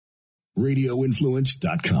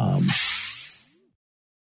RadioInfluence.com.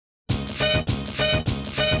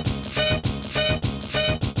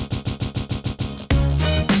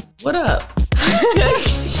 What up?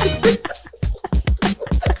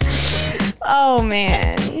 Oh,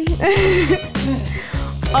 man.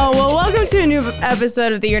 Oh, well, welcome to a new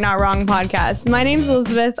episode of the You're Not Wrong podcast. My name's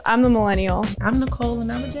Elizabeth. I'm the millennial. I'm Nicole,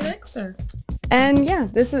 and I'm a Gen Xer. And yeah,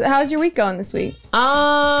 how's your week going this week?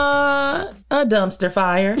 A dumpster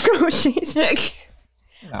fire. Oh, jeez.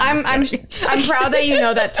 I'm proud that you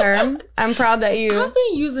know that term. I'm proud that you... I've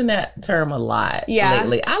been using that term a lot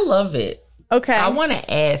lately. I love it. Okay. I want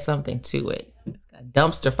to add something to it. A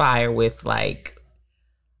dumpster fire with like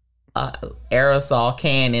aerosol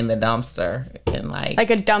can in the dumpster and like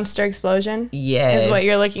a dumpster explosion. Yes, is what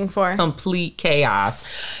you're looking for. Complete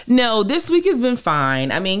chaos. No, this week has been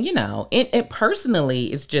fine. I mean, you know, it personally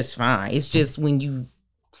it's just fine. It's just when you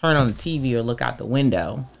turn on the TV or look out the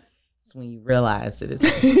window, it's when you realize that it's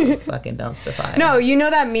a fucking dumpster fire. No, you know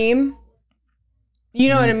that meme? You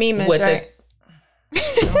know what a meme is, right?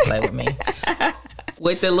 Don't play with me.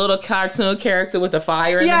 With the little cartoon character with the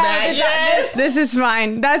fire in the back. Yes. This is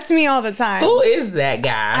fine. That's me all the time. Who is that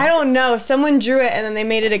guy? I don't know. Someone drew it and then they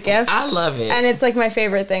made it a GIF. I love it. And it's like my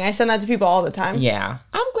favorite thing. I send that to people all the time. Yeah.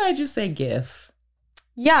 I'm glad you say GIF.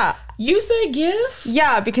 Yeah. You say GIF?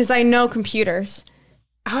 Yeah, because I know computers.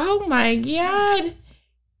 Oh my God.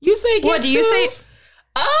 You say GIF What do you too? say?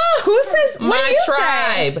 Oh, who says? What my do you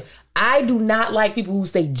tribe. Say? I do not like people who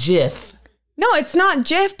say GIF. No, it's not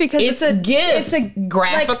GIF because it's a GIF. It's a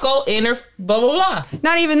graphical blah blah blah.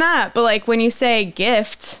 Not even that, but like when you say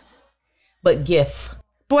gift. But GIF.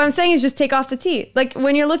 But what I'm saying is just take off the T. Like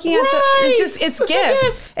when you're looking at it's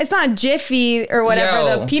GIF. It's not Jiffy or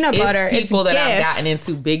whatever, the peanut butter. It's people that GIF. I've gotten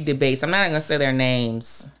into big debates. I'm not going to say their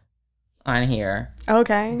names on here.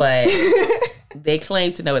 Okay. But they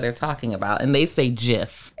claim to know what they're talking about and they say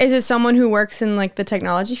GIF. Is it someone who works in like the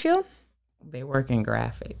technology field? They work in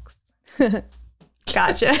graphics.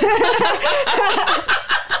 Gotcha.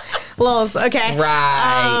 Lols. Okay.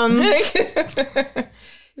 Right.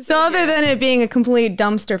 So other than it being a complete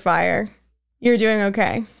dumpster fire, you're doing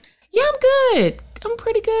okay? Yeah, I'm good. I'm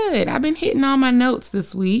pretty good. I've been hitting all my notes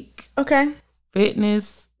this week. Okay.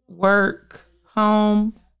 Fitness, work,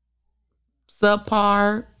 home,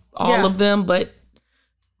 subpar, all of them, but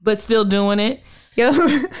still doing it. Yo.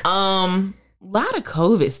 A lot of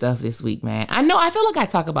COVID stuff this week, man. I know. I feel like I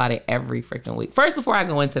talk about it every freaking week. First, before I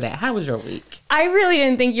go into that, how was your week? I really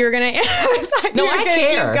didn't think you were gonna. I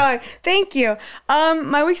care. Keep going. Thank you.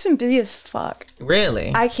 My week's been busy as fuck.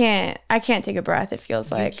 Really? I can't take a breath. It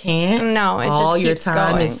feels like you can't. No, it all just your keeps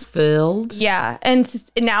time going. is filled. Yeah, and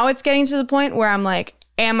now it's getting to the point where I'm like,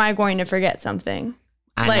 am I going to forget something?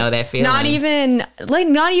 I know that feeling.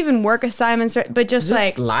 Not even work assignments, but just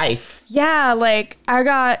like life. Yeah, like I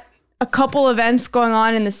got a couple events going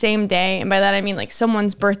on in the same day, and by that I mean like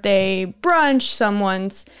someone's birthday brunch,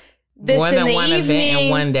 someone's this more in than the one evening, event in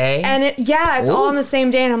one day, and it's all on the same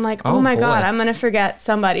day, and I'm like, oh my God, boy. I'm gonna forget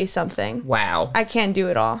something. Wow, I can't do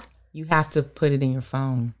it all. You have to put it in your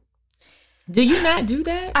phone. Do you not do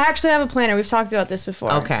that? I actually have a planner. We've talked about this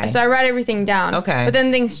before. Okay, so I write everything down. Okay, but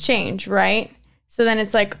then things change, right? So then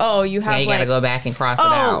it's like, oh, you have you gotta go back and cross it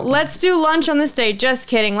out. Let's do lunch on this day. Just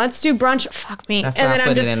kidding. Let's do brunch. Fuck me. That's and why then I I'm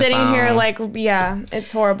put it just in the sitting phone. here like, yeah,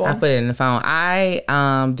 it's horrible. I put it in the phone. I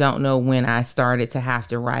don't know when I started to have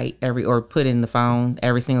to write or put in the phone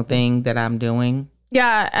every single thing that I'm doing.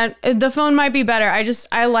 Yeah, and the phone might be better.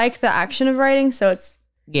 I like the action of writing, so it's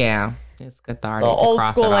cathartic. old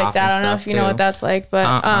school like that. I don't know if you know what that's like, but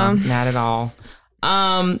not at all.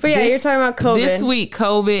 But yeah, you're talking about COVID. This week,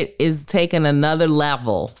 COVID is taking another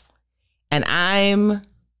level, and I'm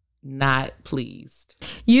not pleased.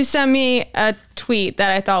 You sent me a tweet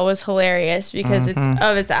that I thought was hilarious because it's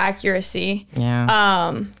of its accuracy.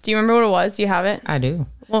 Yeah. Do you remember what it was? Do you have it? I do.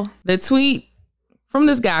 Well, the tweet from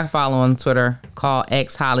this guy I follow on Twitter called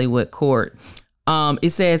X Hollywood Court.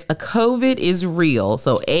 It says a COVID is real.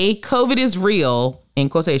 So a COVID is real in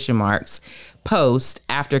quotation marks post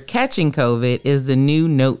after catching COVID is the new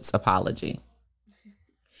notes apology.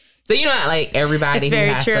 So you know how like everybody who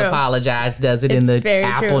has to apologize does it in the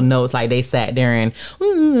Apple Notes, like they sat there and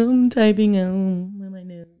I'm typing on my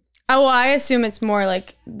notes. Oh, well, I assume it's more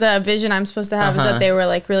like the vision I'm supposed to have is that they were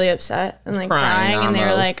like really upset and like crying and they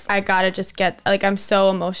were like, I gotta just get, like, I'm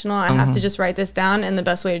so emotional. I have to just write this down. And the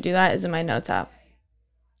best way to do that is in my notes app.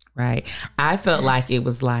 Right. I felt like it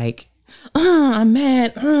was like I'm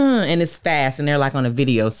mad, and it's fast, and they're like on a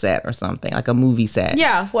video set or something, like a movie set.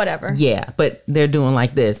 Yeah, whatever. Yeah, but they're doing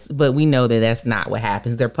like this. But we know that that's not what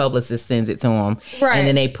happens. Their publicist sends it to them, right? And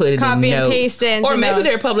then they put it Copy in and notes, paste it or maybe notes.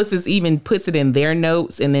 their publicist even puts it in their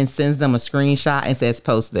notes and then sends them a screenshot and says,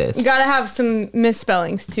 "Post this." You gotta have some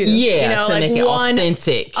misspellings too. Yeah, you know, to like make it one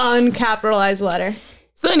authentic, uncapitalized letter.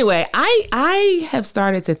 So anyway, I have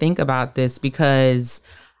started to think about this because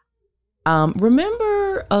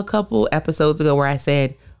remember a couple episodes ago where I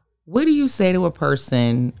said, what do you say to a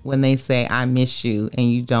person when they say I miss you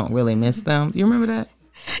and you don't really miss them? Do you remember that?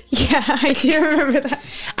 Yeah, I do remember that.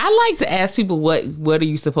 I like to ask people what are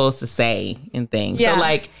you supposed to say and things. Yeah. So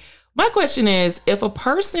like my question is, if a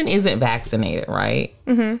person isn't vaccinated, right?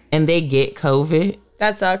 Mm-hmm. And they get COVID.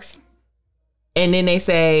 That sucks. And then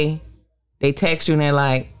they text you and they're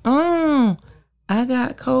like, oh, I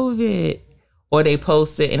got COVID. Or they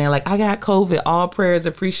post it and they're like, I got COVID. All prayers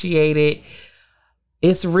appreciated.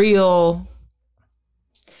 It's real.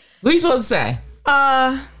 What are you supposed to say?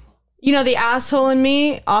 You know, the asshole in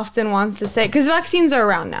me often wants to say, because vaccines are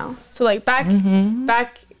around now. So like back when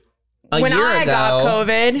I got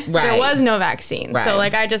COVID, there was no vaccine. Right. So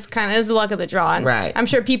like I just kind of, this is the luck of the draw. And I'm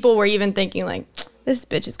sure people were even thinking like, this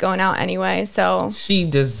bitch is going out anyway, so she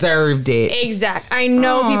deserved it. Exactly. I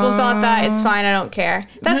know people thought that. It's fine. I don't care.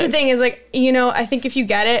 That's the thing is like, you know, I think if you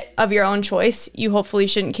get it of your own choice, you hopefully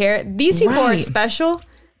shouldn't care. These people are special.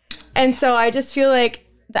 And so I just feel like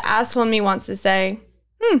the asshole in me wants to say,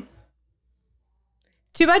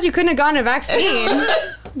 too bad you couldn't have gotten a vaccine.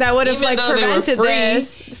 That would have like prevented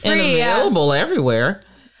this. Free and available everywhere.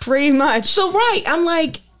 Pretty much. So I'm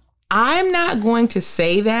like, I'm not going to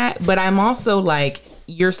say that, but I'm also like,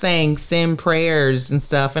 you're saying send prayers and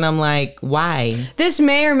stuff. And I'm like, why? This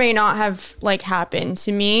may or may not have like happened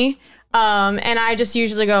to me. And I just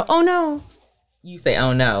usually go, oh no. You say,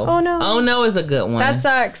 oh no. Oh no. Oh no is a good one. That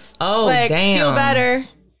sucks. Oh, like, damn. Feel better.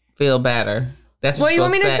 Feel better. That's what you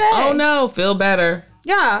want me to say. Oh no, feel better.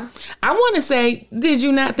 Yeah. I want to say, did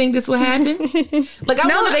you not think this would happen? Like,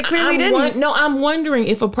 they clearly didn't. I'm wondering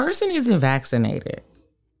if a person isn't vaccinated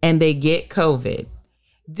and they get COVID,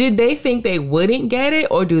 did they think they wouldn't get it,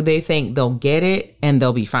 or do they think they'll get it and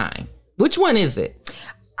they'll be fine? Which one is it?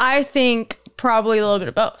 I think probably a little bit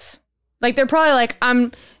of both. Like, they're probably like,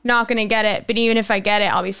 I'm not going to get it, but even if I get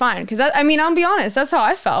it, I'll be fine. Because, I'll be honest, that's how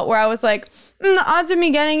I felt, where I was like, the odds of me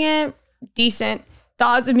getting it, decent. The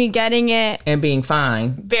odds of me getting it. And being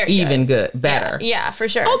fine. Very even good. Better. Yeah, for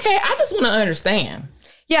sure. Okay, I just want to understand.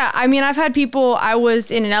 Yeah, I've had people, I was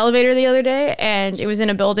in an elevator the other day, and it was in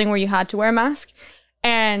a building where you had to wear a mask.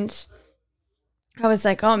 And I was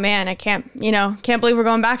like, oh man, I can't believe we're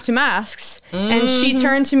going back to masks. Mm-hmm. And she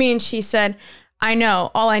turned to me and she said, I know,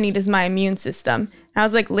 all I need is my immune system. And I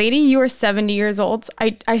was like, lady, you are 70 years old. I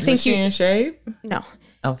think was she in shape? No.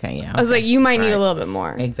 Okay, yeah. Okay. I was like, you might need a little bit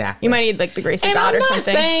more. Exactly. You might need like the grace of God or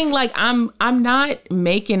something. I'm not saying like I'm not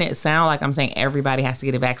making it sound like I'm saying everybody has to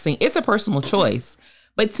get a vaccine. It's a personal choice.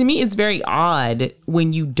 But to me, it's very odd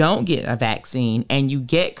when you don't get a vaccine and you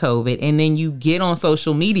get COVID and then you get on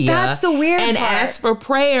social media. That's the weird and part. Ask for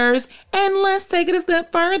prayers. And let's take it a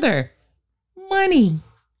step further. Money.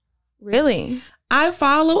 Really? I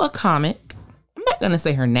follow a comic. I'm not going to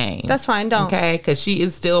say her name. That's fine. Don't. Okay. Because she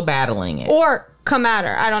is still battling it. Or come at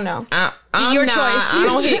her. I don't know. Your choice.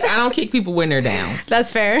 I don't kick people when they're down.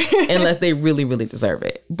 That's fair. Unless they really, really deserve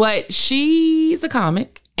it. But she's a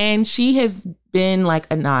comic and she has been like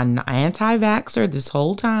an anti-vaxxer this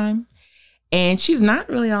whole time. And she's not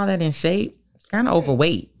really all that in shape. She's kind of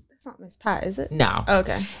overweight. That's not Miss Pat, is it? No.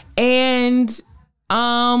 Okay. And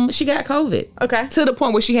she got COVID. Okay. To the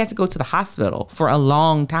point where she had to go to the hospital for a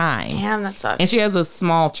long time. Damn, that sucks. And she has a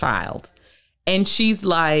small child. And she's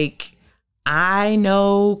like, I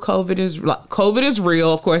know COVID is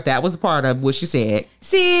real. Of course, that was part of what she said.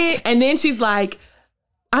 See, and then she's like,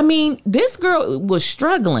 this girl was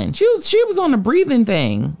struggling. She was on a breathing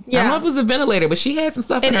thing. Yeah. I don't know if it was a ventilator, but she had some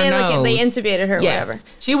stuff in her nose. Like, they intubated her or whatever.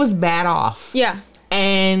 She was bad off. Yeah.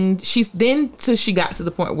 And she got to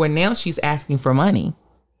the point where now she's asking for money.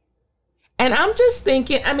 And I'm just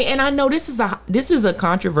thinking, and I know this is a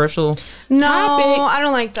controversial topic. I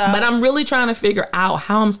don't like that. But I'm really trying to figure out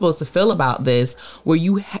how I'm supposed to feel about this, where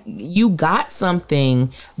you got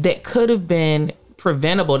something that could have been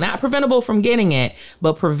preventable, not preventable from getting it,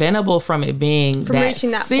 but preventable from it being that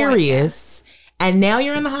serious. Point, yeah. And now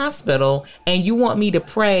you're in the hospital and you want me to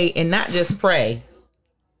pray, and not just pray,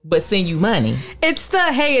 but send you money. It's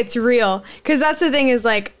hey, it's real. Because that's the thing is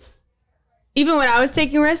like, even when I was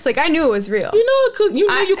taking risks, like I knew it was real. You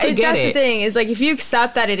knew you could get it. That's the thing is like, if you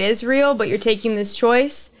accept that it is real, but you're taking this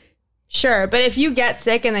choice, Sure. But if you get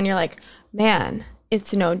sick and then you're like, man,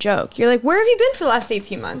 it's no joke. You're like, where have you been for the last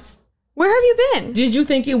 18 months? Where have you been? Did you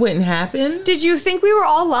think it wouldn't happen? Did you think we were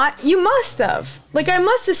all lying? You must have. Like, I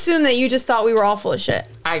must assume that you just thought we were all full of shit.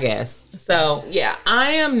 I guess. So, yeah,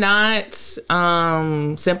 I am not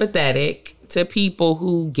sympathetic to people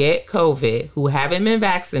who get COVID, who haven't been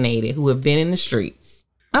vaccinated, who have been in the streets.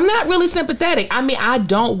 I'm not really sympathetic. I mean, I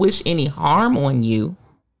don't wish any harm on you.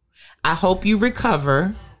 I hope you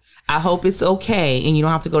recover. I hope it's okay and you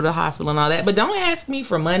don't have to go to the hospital and all that. But don't ask me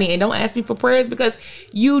for money and don't ask me for prayers because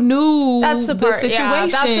you knew that's the part, situation. Yeah,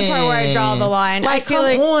 that's the part where I draw the line. Like, I feel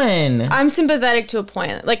come on. I'm sympathetic to a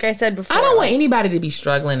point. Like I said before. I don't want anybody to be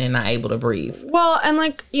struggling and not able to breathe. Well, and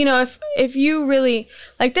like, you know, if you really,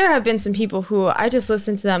 like there have been some people who I just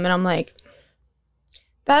listen to them and I'm like,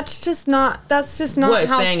 that's just not what,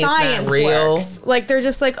 how science works. Like they're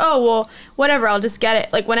just like, oh well, whatever, I'll just get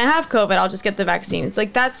it. Like when I have COVID, I'll just get the vaccine. It's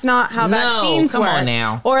like that's not how vaccines work. Come on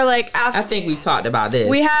now. Or like I think we've talked about this.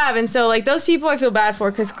 We have, and so like those people I feel bad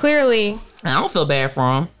for because clearly I don't feel bad for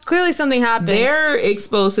them. Clearly something happened. They're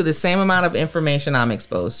exposed to the same amount of information I'm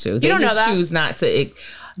exposed to. They don't just know that. choose not to.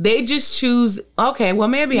 They just choose. Okay, well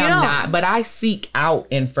maybe I'm not, but I seek out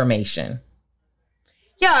information.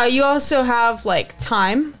 Yeah, you also have like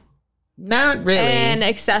time. Not really. And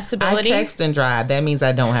accessibility. I text and drive. That means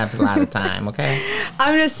I don't have a lot of time, okay?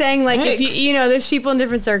 I'm just saying, like, if you know, there's people in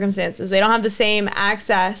different circumstances. They don't have the same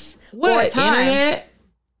access or time. Internet?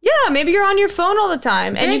 Yeah, maybe you're on your phone all the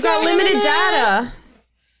time and you've got limited data.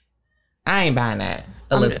 I ain't buying that.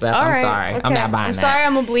 Elizabeth, I'm sorry. Okay. I'm not buying that. I'm sorry,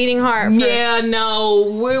 I'm a bleeding heart. Yeah,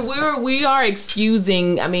 no, we are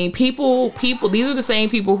excusing. I mean, people. These are the same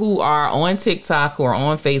people who are on TikTok, who are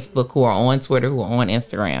on Facebook, who are on Twitter, who are on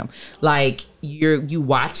Instagram. Like you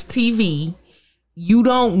watch TV. You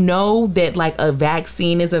don't know that like a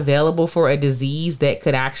vaccine is available for a disease that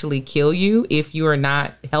could actually kill you if you are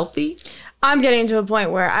not healthy. I'm getting to a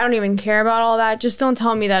point where I don't even care about all that. Just don't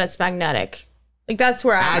tell me that it's magnetic. Like, that's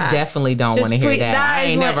where I'm at. I definitely don't want to hear that. I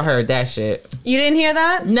ain't never heard that shit. You didn't hear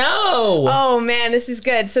that? No. Oh, man, this is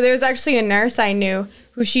good. So there was actually a nurse I knew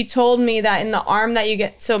who she told me that in the arm that you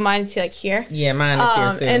get, so mine's like here. Yeah, mine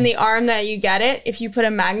is here too. In the arm that you get it, if you put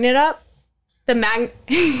a magnet up, the magnet.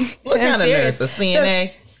 What kind of nurse? A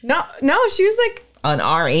CNA? No, she was like. An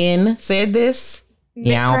RN said this?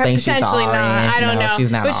 Yeah, I don't think she's an RN. Potentially not. I don't know. She's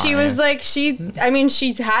not. But she was like,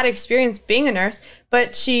 she's had experience being a nurse,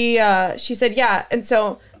 but she said, yeah. And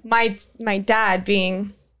so my dad,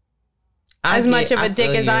 being as much of a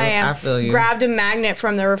dick as I am, grabbed a magnet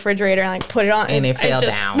from the refrigerator and like put it on, and it fell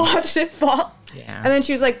down. Watched it fall. Yeah. And then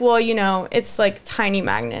she was like, well, you know, it's like tiny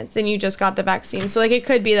magnets and you just got the vaccine. So like it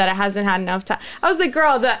could be that it hasn't had enough time. I was like,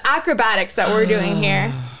 girl, the acrobatics that we're doing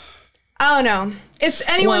here. I don't know. It's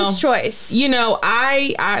anyone's choice. You know,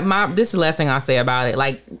 this is the last thing I'll say about it.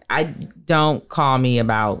 Like, I don't call me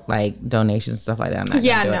about like donations and stuff like that. I'm not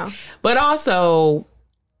gonna do it. But also,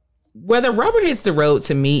 where the rubber hits the road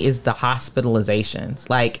to me is the hospitalizations.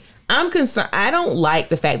 Like, I'm concerned. I don't like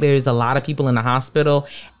the fact there's a lot of people in the hospital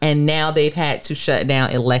and now they've had to shut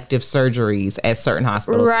down elective surgeries at certain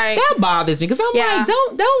hospitals. Right. That bothers me because I'm like,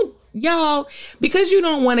 don't. Y'all, because you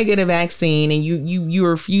don't want to get a vaccine and you're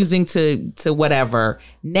refusing to whatever,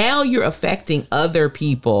 now you're affecting other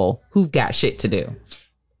people who've got shit to do.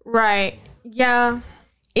 Right. Yeah.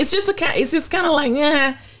 It's just kind of like,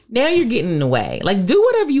 now you're getting in the way. Like, do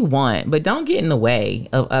whatever you want, but don't get in the way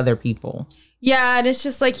of other people. Yeah, and it's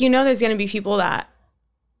just like, you know, there's going to be people that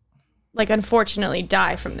like unfortunately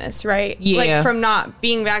die from this, right? Yeah. Like from not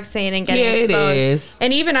being vaccinated and getting exposed. It is.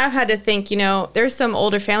 And even I've had to think, you know, there's some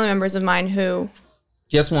older family members of mine who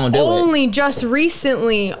just won't do it. Only just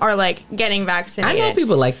recently are like getting vaccinated. I know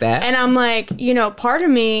people like that. And I'm like, you know, part of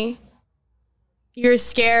me, you're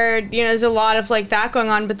scared, you know, there's a lot of like that going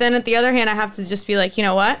on. But then at the other hand, I have to just be like, you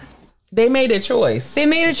know what? They made a choice.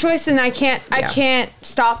 And I can't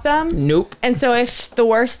stop them. Nope. And so if the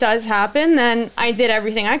worst does happen, then I did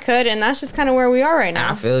everything I could. And that's just kind of where we are right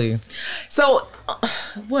now. I feel you. So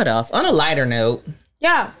what else? On a lighter note.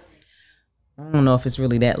 Yeah. I don't know if it's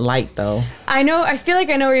really that light though. I feel like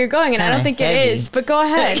I know where you're going and I don't think heavy. It is, but go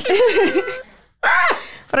ahead.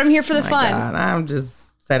 But I'm here for the fun. God, I'm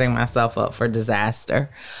just setting myself up for disaster.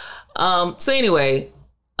 So anyway,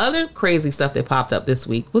 other crazy stuff that popped up this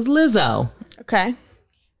week was Lizzo. Okay.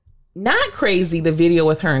 Not crazy, the video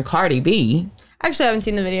with her and Cardi B. Actually, I haven't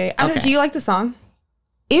seen the video. Do you like the song?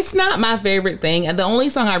 It's not my favorite thing. And the only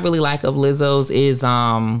song I really like of Lizzo's is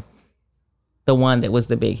the one that was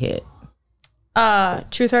the big hit.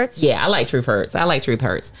 Truth Hurts? Yeah, I like Truth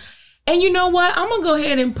Hurts. And you know what? I'm going to go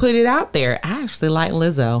ahead and put it out there. I actually like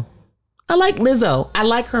Lizzo. I like Lizzo. I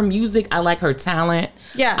like her music. I like her talent.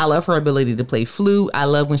 Yeah. I love her ability to play flute. I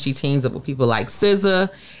love when she teams up with people like SZA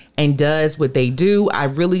and does what they do. I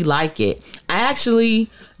really like it. I actually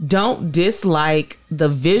don't dislike the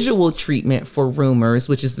visual treatment for Rumors,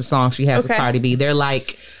 which is the song she has with Cardi B. They're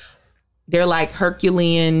like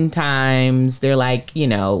Herculean times. They're like,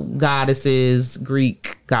 goddesses,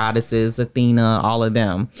 Greek goddesses, Athena, all of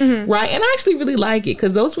them. Mm-hmm. Right. And I actually really like it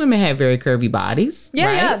because those women have very curvy bodies. Yeah,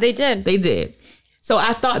 right? yeah, they did. They did. So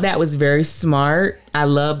I thought that was very smart. I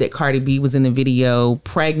love that Cardi B was in the video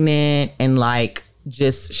pregnant and like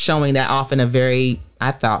just showing that off in a very,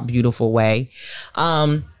 I thought, beautiful way.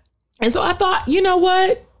 And so I thought, you know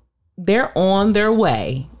what? They're on their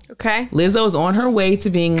way. Okay. Lizzo's on her way to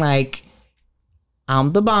being like,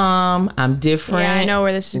 I'm the bomb. I'm different. Yeah, I know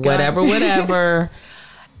where this is going. Whatever.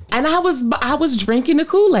 And I was drinking the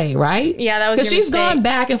Kool-Aid, right? Yeah, that was your because she's mistake. gone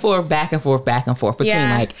back and forth between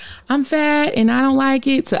like, I'm fat and I don't like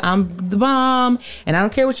it, to I'm the bomb and I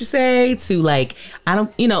don't care what you say, to like, I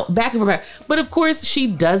don't, back and forth. But of course, she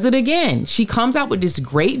does it again. She comes out with this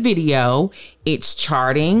great video. It's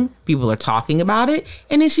charting. People are talking about it.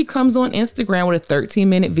 And then she comes on Instagram with a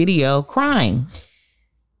 13-minute video crying.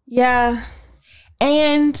 Yeah.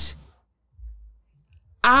 And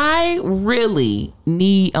I really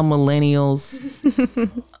need a millennial's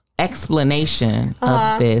explanation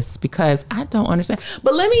of this because I don't understand.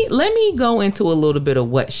 But let me go into a little bit of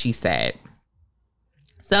what she said.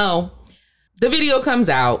 So the video comes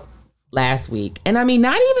out last week. And I mean,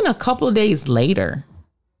 not even a couple of days later,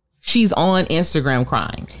 she's on Instagram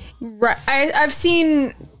crying. Right. I've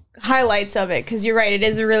seen highlights of it because you're right. It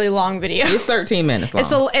is a really long video. It's 13 minutes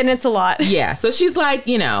long. It's a lot. Yeah. So she's like,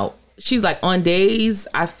 she's like, on days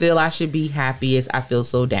I feel I should be happiest, I feel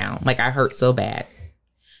so down. Like I hurt so bad.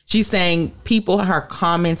 She's saying people are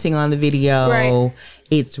commenting on the video. Right.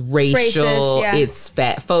 It's racial. Racist, yeah. It's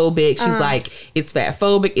fat phobic. She's like, it's fat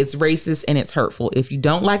phobic. It's racist and it's hurtful. If you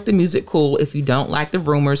don't like the music, cool. If you don't like the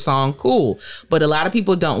Rumors song, cool. But a lot of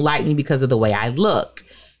people don't like me because of the way I look.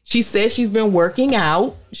 She says she's been working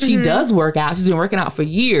out. She does work out. She's been working out for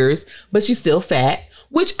years, but she's still fat.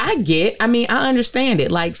 Which I get. I mean, I understand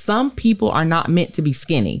it. Like, some people are not meant to be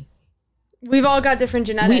skinny. We've all got different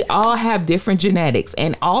genetics. We all have different genetics.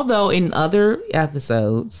 And although in other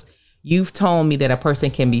episodes, you've told me that a person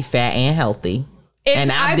can be fat and healthy.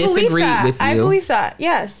 And I disagreed with you. I believe that.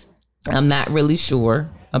 Yes. I'm not really sure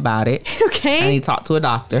about it. Okay. I need to talk to a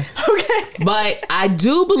doctor. Okay. But I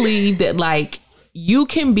do believe that, like, you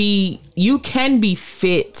can be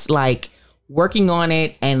fit, like, working on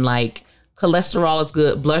it, and like, cholesterol is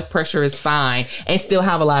good, blood pressure is fine, and still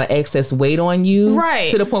have a lot of excess weight on you.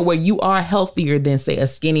 Right. To the point where you are healthier than, say, a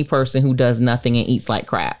skinny person who does nothing and eats like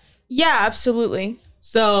crap. Yeah, absolutely.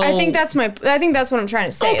 So I think that's what I'm trying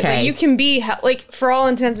to say. Okay. Like, you can be like, for all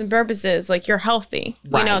intents and purposes, like, you're healthy.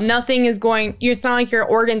 Right. Nothing is it's not like your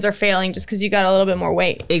organs are failing just because you got a little bit more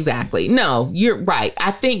weight. Exactly. No, you're right. I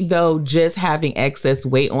think, though, just having excess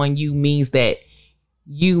weight on you means that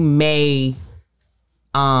you may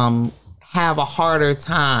have a harder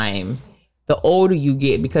time the older you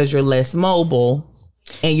get because you're less mobile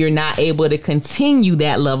and you're not able to continue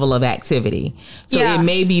that level of activity. So It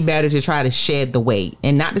may be better to try to shed the weight.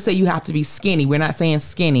 And not to say you have to be skinny. We're not saying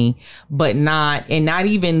skinny, but not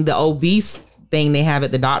even the obese thing they have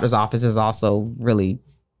at the doctor's office is also really.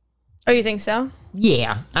 Oh, you think so?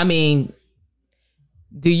 Yeah. I mean,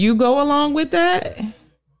 do you go along with that?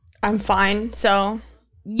 I'm fine. So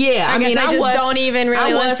yeah, I mean, I just don't even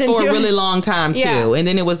really listen to for a really long time too, Yeah. And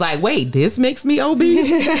then it was like, wait, this makes me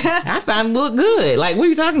obese? I find it look good. Like, what are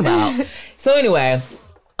you talking about? So anyway,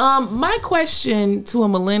 my question to a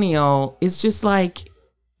millennial is just like,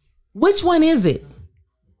 which one is it?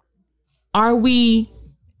 Are we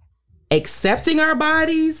accepting our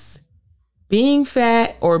bodies, being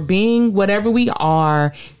fat, or being whatever we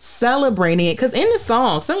are, celebrating it? Because in the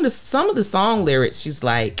song, some of the song lyrics, she's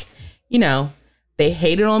like, they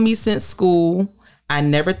hated on me since school. I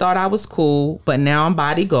never thought I was cool, but now I'm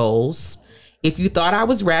body goals. If you thought I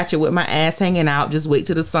was ratchet with my ass hanging out, just wait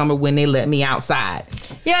till the summer when they let me outside.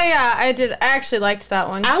 Yeah, I did. I actually liked that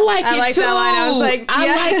one. I liked too. That line. I was like,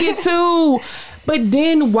 I like it too. But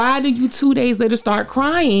then why do you 2 days later start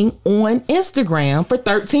crying on Instagram for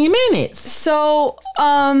 13 minutes? So,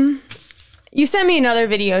 you sent me another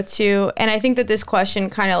video too, and I think that this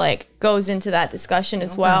question kind of like goes into that discussion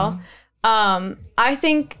as well. I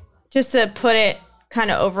think, just to put it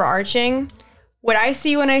kind of overarching, what I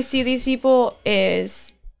see when I see these people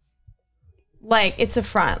is like, it's a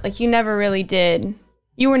front. Like, you were never really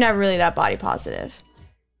that body positive.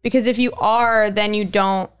 Because if you are, then you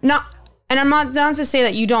don't, not, And I'm not down to say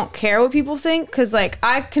that you don't care what people think, because like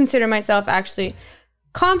I consider myself actually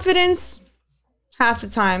confidence half the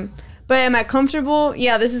time. But am I comfortable?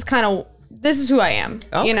 Yeah, this is who I am.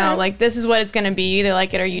 Okay. You know, like this is what it's gonna be. You either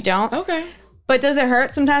like it or you don't. Okay. But does it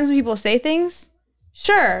hurt sometimes when people say things?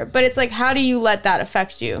 Sure. But it's like, how do you let that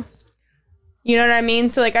affect you? You know what I mean?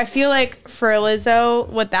 So like I feel like for Lizzo,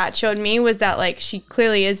 what that showed me was that like she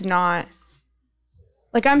clearly is not.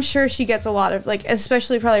 Like, I'm sure she gets a lot of, like,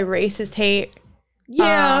 especially probably racist hate.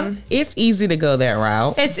 Yeah, it's easy to go that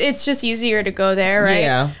route. It's just easier to go there, right?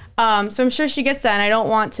 Yeah. So I'm sure she gets that, and I don't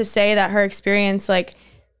want to say that her experience, like,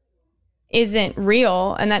 isn't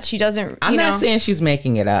real and that she doesn't, I'm not saying she's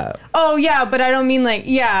making it up. Oh, yeah, but I don't mean, like,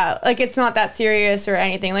 yeah, like, it's not that serious or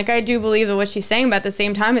anything. Like, I do believe that what she's saying, but at the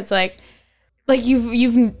same time, it's like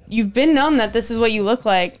you've been known that this is what you look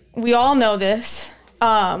like. We all know this.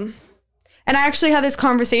 And I actually had this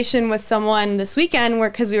conversation with someone this weekend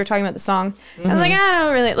because we were talking about the song. Mm-hmm. I was like, I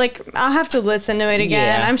don't really, like, I'll have to listen to it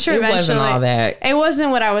again. Yeah, I'm sure eventually. It wasn't all that. It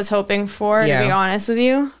wasn't what I was hoping for, to be honest with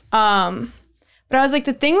you. But I was like,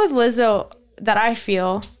 the thing with Lizzo that I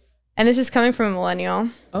feel, and this is coming from a millennial.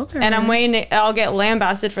 Okay. And I'm waiting, I'll get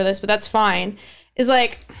lambasted for this, but that's fine, is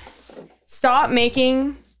like, stop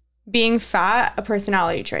making being fat a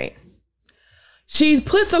personality trait. She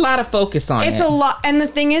puts a lot of focus on it. It's a lot. And the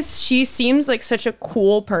thing is, she seems like such a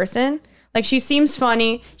cool person. Like, she seems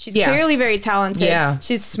funny. She's clearly very talented. Yeah.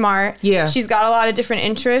 She's smart. Yeah. She's got a lot of different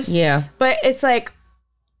interests. Yeah. But it's like,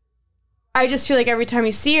 I just feel like every time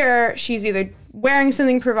you see her, she's either wearing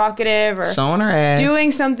something provocative or showing her ass,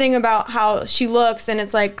 doing something about how she looks. And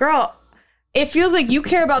it's like, girl, it feels like you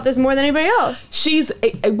care about this more than anybody else. She's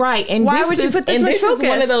right. And why would you put this much focus? This is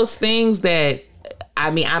one of those things that, I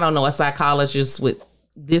mean, I don't know, a psychologist would,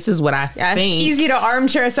 this is what I think. It's easy to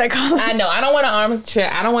armchair psychologist. I know. I don't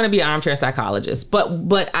want to be an armchair psychologist,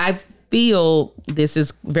 but I feel this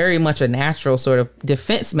is very much a natural sort of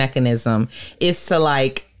defense mechanism, is to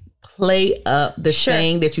like play up the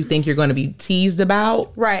thing that you think you're going to be teased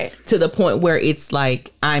about. Right. To the point where it's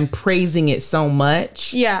like, I'm praising it so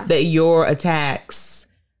much that your attacks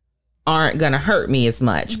aren't gonna hurt me as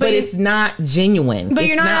much, but it's not genuine. But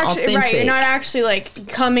it's you're not actually authentic. right. You're not actually like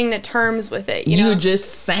coming to terms with it. You're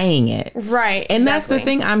just saying it, right? And that's the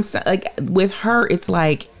thing. I'm like, with her, it's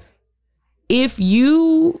like, if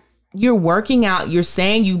you're working out, you're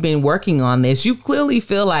saying you've been working on this, you clearly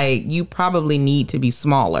feel like you probably need to be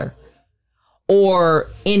smaller or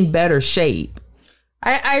in better shape.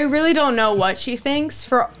 I really don't know what she thinks.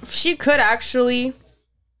 She could actually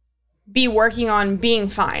be working on being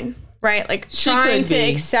fine. Right? Like trying to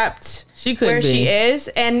accept where she is,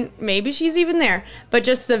 and maybe she's even there. But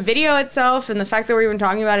just the video itself and the fact that we're even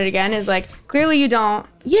talking about it again is like, clearly you don't.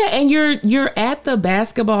 Yeah, and you're at the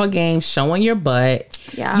basketball game showing your butt.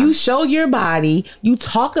 Yeah. You show your body, you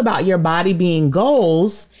talk about your body being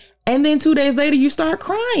goals, and then 2 days later you start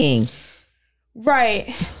crying.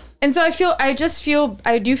 Right. And so I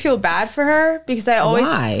do feel bad for her because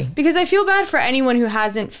because I feel bad for anyone who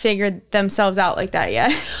hasn't figured themselves out like that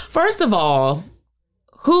yet. First of all,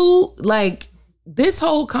 who, like, this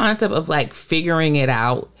whole concept of like figuring it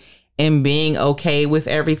out and being okay with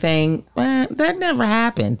everything, that never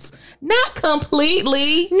happens. Not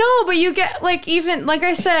completely. No, but you get like, even like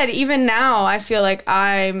I said, even now I feel like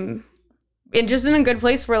I'm just in a good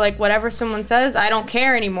place where like whatever someone says, I don't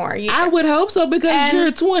care anymore. I would hope so, because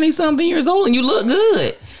you're 20 something years old and you look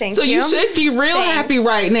good. Thank you. So you should be real happy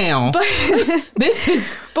right now. But this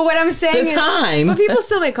is but what I'm saying the time. But people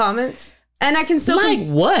still make comments. And I can still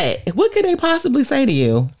what? What could they possibly say to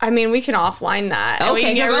you? I mean, we can offline that. Okay, we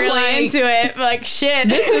can get really into it. Like, shit.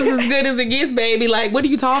 This is as good as it gets, baby. Like, what are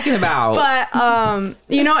you talking about? But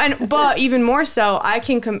but even more so, I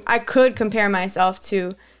could compare myself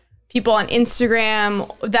to people on Instagram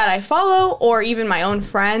that I follow, or even my own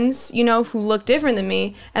friends, who look different than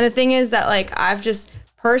me. And the thing is that, like, I've just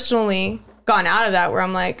personally gone out of that where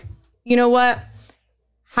I'm like, you know what?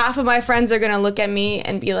 Half of my friends are going to look at me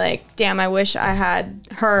and be like, damn, I wish I had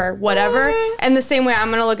her, whatever. And the same way I'm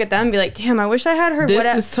going to look at them and be like, damn, I wish I had her, whatever.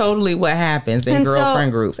 This is totally what happens in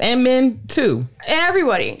girlfriend groups. And men, too.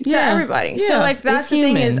 Everybody. To everybody. Yeah, so, like, that's the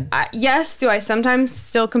thing is, yes, do I sometimes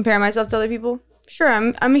still compare myself to other people? Sure,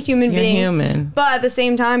 I'm a human being. You're human. But at the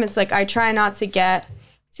same time, it's like I try not to get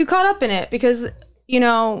too caught up in it, because,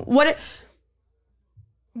 what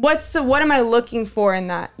am I looking for in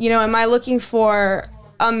that? Am I looking for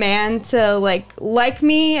a man to like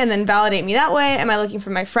me and then validate me that way? Am I looking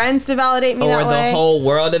for my friends to validate me that way? Or the whole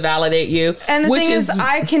world to validate you? And the thing is,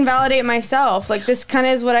 I can validate myself. Like, this kind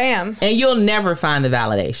of is what I am. And you'll never find the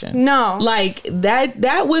validation. No. Like,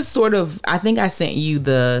 that was sort of, I think I sent you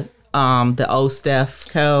the the O Steph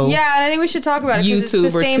Co. Yeah, and I think we should talk about it because it's the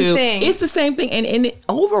YouTuber same too. thing. It's the same thing. And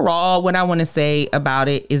overall, what I want to say about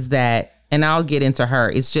it is that, and I'll get into her,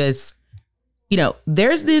 it's just, you know,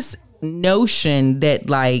 there's this notion that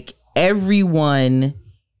like everyone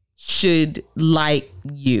should like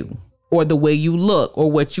you or the way you look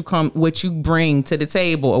or what you bring to the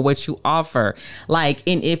table or what you offer. Like,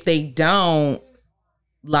 and if they don't,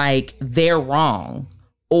 like, they're wrong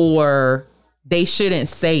or they shouldn't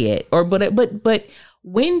say it. Or but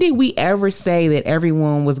when did we ever say that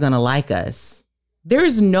everyone was gonna like us?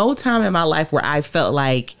 There's no time in my life where I felt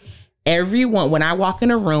like everyone, when I walk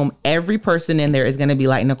in a room, every person in there is gonna be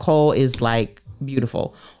like, Nicole is like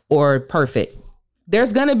beautiful or perfect.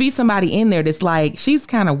 There's gonna be somebody in there that's like, she's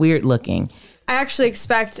kind of weird looking. I actually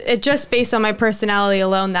expect it, just based on my personality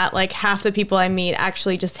alone, that like half the people I meet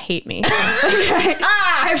actually just hate me.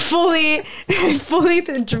 I fully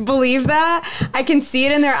believe that. I can see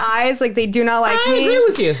it in their eyes, like they do not like me. I agree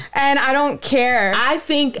with you, and I don't care. I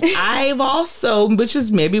think I've also, which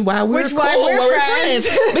is maybe why we're friends,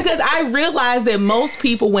 because I realize that most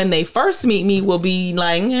people when they first meet me will be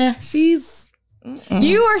like, yeah, she's. Mm-mm.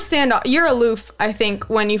 You are you're aloof, I think,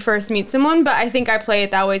 when you first meet someone, but I think I play it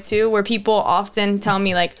that way too, where people often tell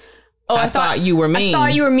me like, oh, I thought you were mean. I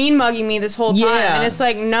thought you were mean mugging me this whole time. Yeah. And it's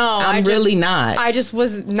like, no, I'm really not. I just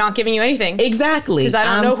was not giving you anything. Exactly. Because I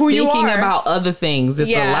don't know who you are. Thinking about other things. There's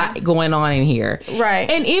a lot going on in here. Right.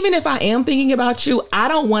 And even if I am thinking about you, I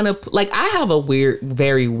don't want to, like, I have a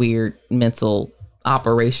very weird mental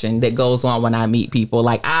operation that goes on when I meet people.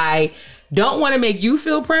 Like, I don't want to make you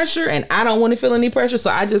feel pressure and I don't want to feel any pressure. So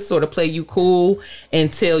I just sort of play you cool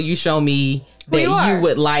until you show me that you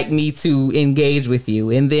would like me to engage with you.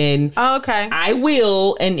 And then I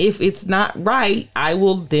will. And if it's not right, I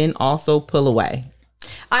will then also pull away.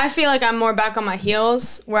 I feel like I'm more back on my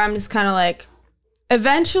heels where I'm just kind of like,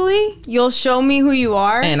 eventually you'll show me who you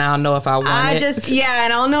are. And I'll know if I want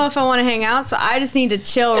and I'll know if I want to hang out. So I just need to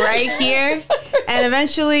chill right here. And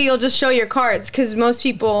eventually you'll just show your cards. Because most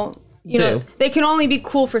people, you know, they can only be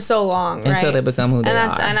cool for so long, right? Until they become who they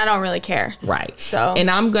are. And I don't really care. Right. So. And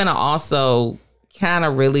I'm going to also kind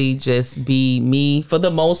of really just be me for the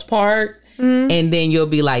most part. Mm-hmm. And then you'll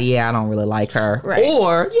be like, yeah, I don't really like her. Right.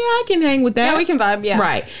 Or, yeah, I can hang with that. Yeah, we can vibe, yeah.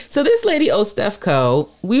 Right. So this lady, O Steph Co,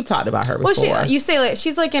 we've talked about her before. Well, you say like,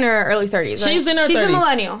 she's like in her early 30s, right? She's in her 30s. She's a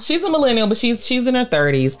millennial. She's a millennial, but she's in her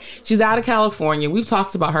 30s. She's out of California. We've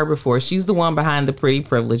talked about her before. She's the one behind the Pretty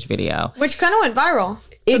Privilege video. Which kind of went viral.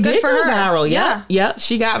 So it did go viral. Yep.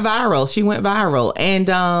 She got viral. She went viral.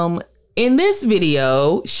 And in this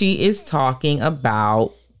video, she is talking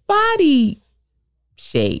about body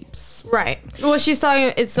shapes. Right. Well, she's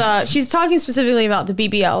talking specifically about the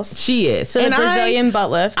BBLs. She is. So the Brazilian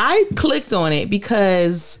butt lift. I clicked on it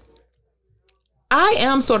because I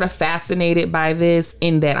am sort of fascinated by this,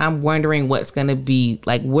 in that I'm wondering what's going to be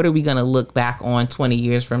like, what are we going to look back on 20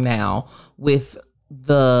 years from now with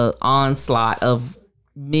the onslaught of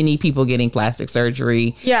many people getting plastic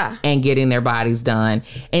surgery and getting their bodies done.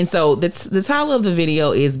 And so the title of the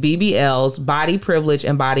video is BBLs, Body Privilege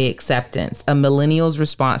and Body Acceptance, a millennial's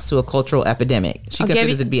response to a cultural epidemic. She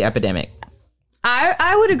considers it to be epidemic.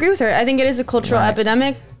 I would agree with her. I think it is a cultural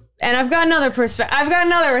epidemic. And I've got another perspective. I've got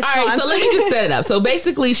another response. All right, so let me just set it up. So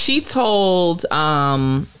basically she told,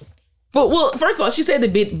 well, first of all, she said the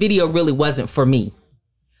video really wasn't for me.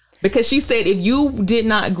 Because she said if you did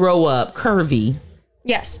not grow up curvy,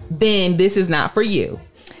 then this is not for you.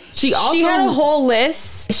 She had a whole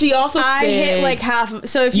list. She also said I hit like half.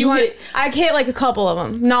 So if you want, I hit like a couple of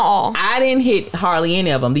them, not all. I didn't hit hardly any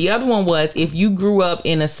of them. The other one was if you grew up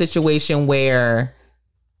in a situation where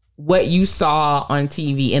what you saw on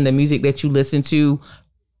TV and the music that you listened to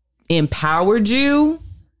empowered you,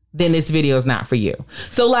 then this video is not for you.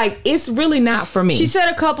 So like, it's really not for me. She said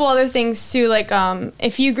a couple other things too, like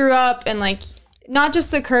if you grew up in like, not just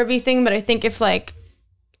the curvy thing, but I think if like,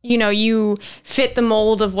 you know, you fit the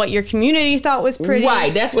mold of what your community thought was pretty.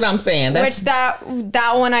 Right, that's what I'm saying. Which that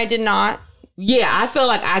one I did not. Yeah, I feel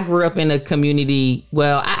like I grew up in a community.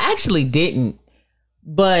 Well, I actually didn't,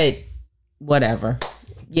 but whatever.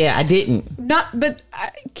 Yeah, I didn't. But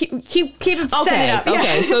keep it setting it up. Yeah.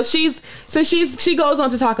 Okay, so she goes on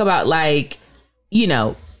to talk about like, you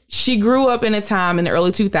know, she grew up in a time in the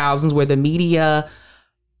early 2000s where the media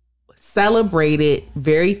celebrated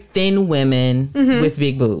very thin women with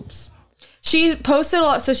big boobs. She posted a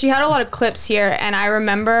lot, so she had a lot of clips here, and I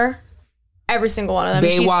remember every single one of them.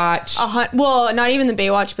 Baywatch. Well, not even the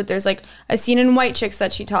Baywatch, but there's like a scene in White Chicks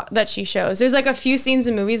that she shows. There's like a few scenes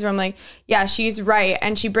in movies where I'm like, yeah, she's right,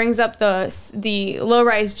 and she brings up the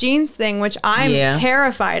low-rise jeans thing, which I'm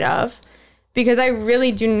terrified of. because I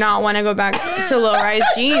really do not want to go back to low-rise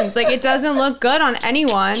jeans. Like, it doesn't look good on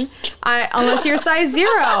anyone unless you're size 0.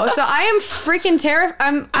 So I am freaking terrified.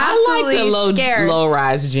 I'm absolutely scared.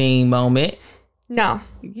 Low-rise jean moment. No.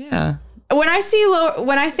 Yeah. When I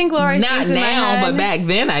think low-rise jeans in my head. Not now, but back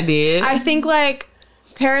then I did. I think like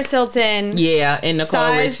Paris Hilton. Yeah, and Nicole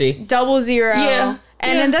size Richie. 00. Yeah.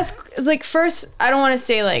 And then that's like, first, I don't want to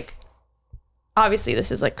say like, obviously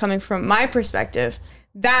this is like coming from my perspective.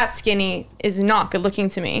 That skinny is not good looking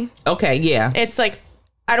to me. Okay, yeah. It's like,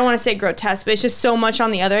 I don't want to say grotesque, but it's just so much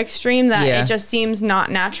on the other extreme that it just seems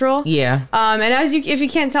not natural. Yeah. And if you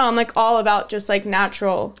can't tell, I'm like all about just like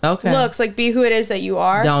natural looks, like be who it is that you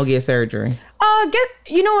are. Don't get surgery.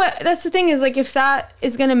 You know what? That's the thing is like, if that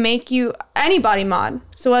is going to make you any body mod.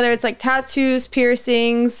 So whether it's like tattoos,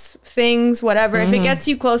 piercings, things, whatever, if it gets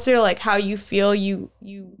you closer to like how you feel you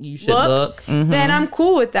should look. Then I'm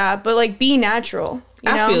cool with that. But like, be natural.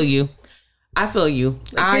 You know? I feel you.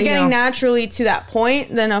 Like, if you're getting naturally to that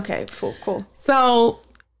point, then okay, cool. So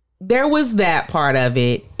there was that part of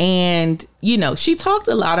it. And, she talked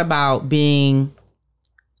a lot about being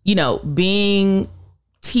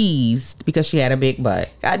teased because she had a big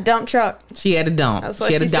butt. Got a dump truck. She had a dump. That's what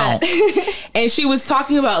she had a dump. And she was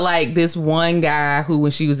talking about like this one guy who,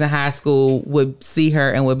 when she was in high school, would see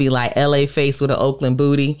her and would be like LA face with an Oakland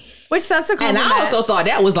booty. Which that's a compliment. And I also thought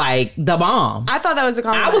that was like the bomb. I thought that was a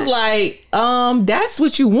compliment. I was like, that's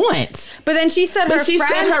what you want. But then she said her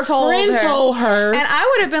friends told her. And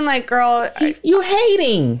I would have been like, girl, you're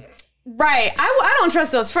hating. Right. I don't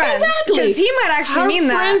trust those friends. Exactly. Because he might actually mean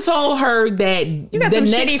that. Her friend told her that the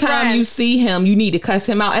next time you see him, you need to cuss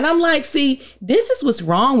him out. And I'm like, see, this is what's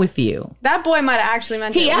wrong with you. That boy might have actually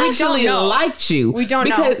meant it. He actually liked you. We don't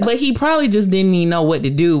know. But he probably just didn't even know what to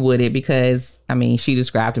do with it because, I mean, she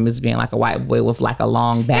described him as being like a white boy with like a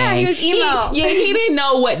long bang. Yeah, he was emo. He didn't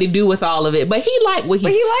know what to do with all of it. But he liked what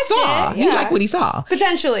he saw. He liked what he saw.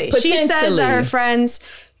 Potentially. She says that her friends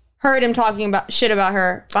heard him talking about shit about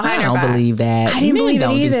her behind her back. I don't believe that. I didn't believe it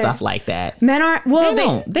either. Men don't do stuff like that. Men aren't.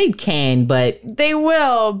 Well, they can, but they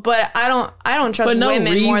will. But I don't trust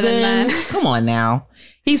women more than men. Come on now.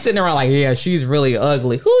 He's sitting around like, yeah, she's really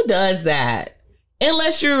ugly. Who does that?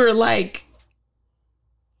 Unless you're like,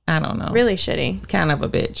 I don't know, really shitty, kind of a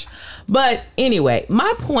bitch. But anyway,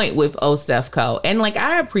 my point with Ostefco, and like,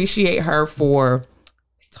 I appreciate her for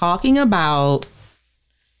talking about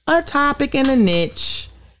a topic and a niche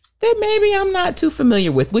that maybe I'm not too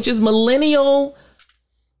familiar with, which is millennial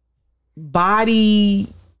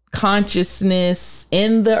body consciousness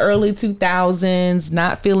in the early 2000s,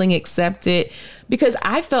 not feeling accepted. Because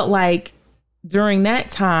I felt like during that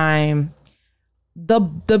time, the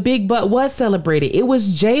big butt was celebrated. It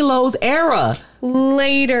was J-Lo's era.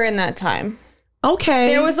 Later in that time. Okay.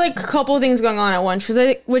 There was like a couple of things going on at once,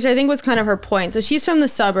 which I think was kind of her point. So she's from the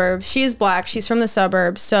suburbs. She's black. She's from the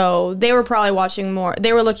suburbs. So they were probably watching more.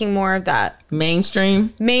 They were looking more of that.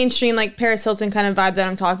 Mainstream, like Paris Hilton kind of vibe that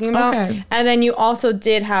I'm talking about. Okay. And then you also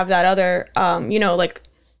did have that other, like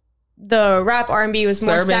the rap R&B was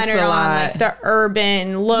more centered on like the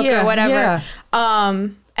urban look or whatever. Yeah.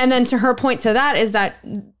 And then to her point to that is that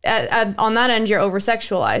on that end, you're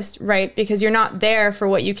over-sexualized, right? Because you're not there for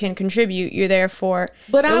what you can contribute. You're there for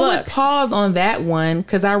But I would pause on that one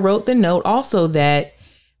because I wrote the note also that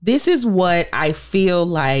this is what I feel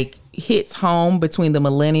like hits home between the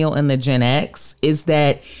millennial and the Gen X is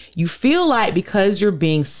that you feel like because you're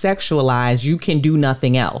being sexualized, you can do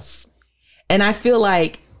nothing else. And I feel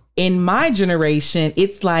like in my generation,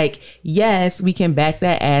 it's like, yes, we can back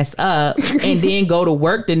that ass up and then go to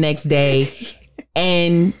work the next day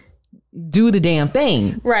and do the damn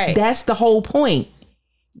thing. Right. That's the whole point.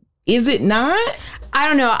 Is it not? I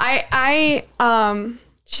don't know.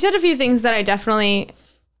 She said a few things that I definitely,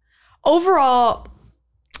 overall,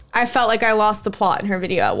 I felt like I lost the plot in her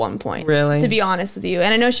video at one point. Really? To be honest with you.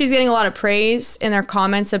 And I know she's getting a lot of praise in their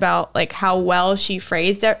comments about like how well she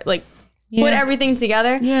phrased it, like, put everything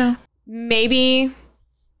together. Yeah. Maybe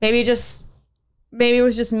it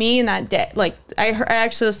was just me in that day. Like I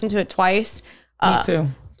actually listened to it twice. Me too.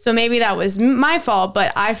 So maybe that was my fault,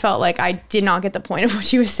 but I felt like I did not get the point of what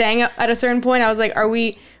she was saying at a certain point. I was like,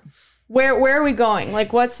 where are we going?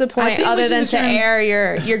 Like, what's the point other than to air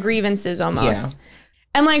your grievances almost? Yeah.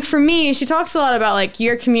 And like for me, she talks a lot about like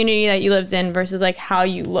your community that you lived in versus like how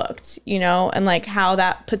you looked, and like how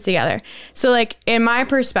that puts together. So like in my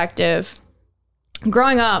perspective,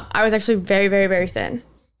 growing up, I was actually very, very, very thin.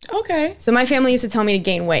 Okay. So my family used to tell me to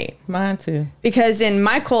gain weight. Mine too. Because in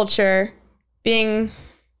my culture, being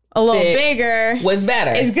a little bigger was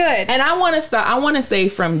better. Is good. And I want to say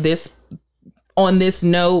from this on this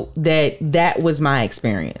note that was my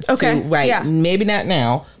experience. Okay. Too, right. Yeah. Maybe not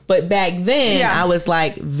now, but back then Yeah. I was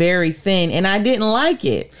like very thin and I didn't like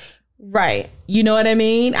it. Right. You know what I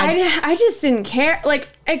mean? I just didn't care. Like,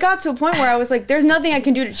 it got to a point where I was like, there's nothing I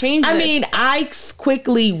can do to change this. I mean, I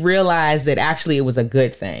quickly realized that actually it was a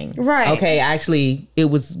good thing. Right. Okay. Actually, it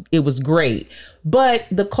was great. But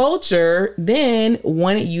the culture then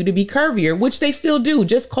wanted you to be curvier, which they still do.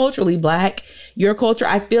 Just culturally, Black, your culture.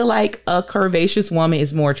 I feel like a curvaceous woman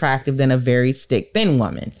is more attractive than a very stick thin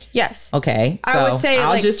woman. Yes. Okay. I would say, I'll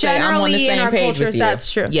like, just say I'm on the generally in same our page cultures, with you.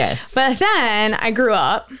 that's true. Yes. But then I grew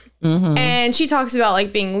up, Mm-hmm. and she talks about,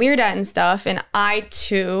 like, being leered at and stuff. And I,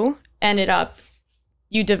 too, ended up,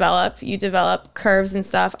 you develop curves and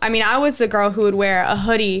stuff. I mean, I was the girl who would wear a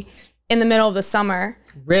hoodie in the middle of the summer.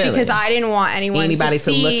 Really? Because I didn't want anybody to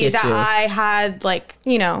see look at that you. I had, like,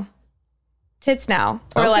 you know, tits now.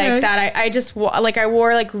 Or, Okay. like, that I just, like, I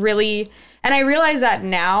wore, like, really... And I realize that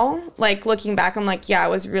now, like, looking back, I'm like, yeah, I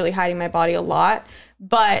was really hiding my body a lot.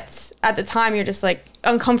 But at the time, you're just, like,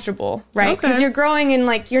 uncomfortable, right? Because Okay. you're growing and,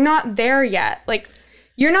 like, you're not there yet. Like,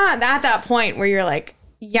 you're not at that point where you're like,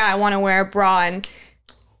 yeah, I want to wear a bra and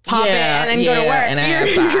pop it and then go to work. And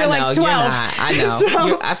You're I like know, 12. You're not. I know.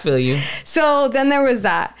 So- I feel you. So then there was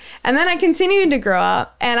that. And then I continued to grow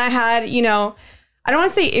up, and I had, you know, I don't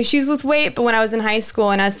want to say issues with weight, but when I was in high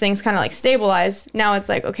school and as things kind of like stabilized, now it's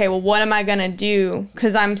like, okay, well, what am I going to do?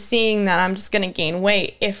 Because I'm seeing that I'm just going to gain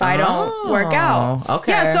weight if I don't work out.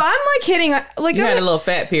 Okay. Yeah, so I'm like hitting, like, You I'm had a like, little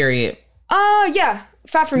fat period. yeah,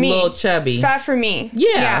 fat for me. A little chubby. Fat for me.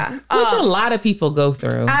 Yeah. Which a lot of people go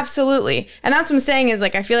through. Absolutely. And that's what I'm saying is,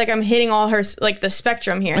 like, I feel like I'm hitting all her, like, the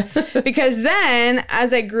spectrum here. Because then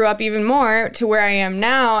as I grew up even more to where I am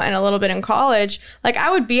now and a little bit in college, like,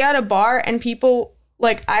 I would be at a bar and people,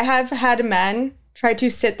 like, I have had men try to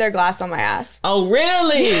sit their glass on my ass. Oh,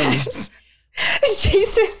 really? Yes.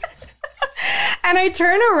 Jason. And I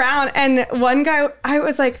turn around and one guy, I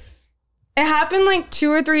was like, it happened like 2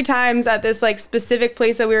 or 3 times at this, like, specific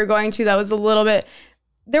place that we were going to that was a little bit,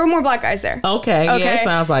 there were more Black guys there. Okay. Yeah, Okay. it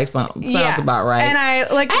sounds like something. Sounds about right. And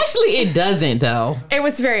I, like, Actually, it doesn't, though. it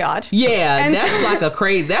was very odd. Yeah, And that's so-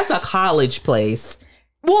 like that's a college place.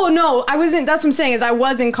 Well, no, I wasn't, that's what I'm saying is I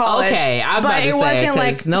was in college. Okay, I was but about to it say, wasn't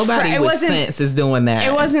like, because nobody it with wasn't, sense is doing that.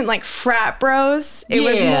 it wasn't like frat bros. It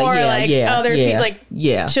was more other people,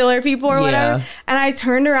 like chiller people or whatever. And I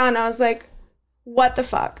turned around and I was like, what the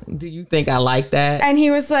fuck? Do you think I like that? And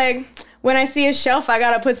he was like, when I see a shelf, I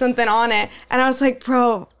gotta put something on it. And I was like,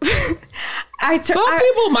 bro, Some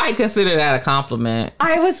people might consider that a compliment.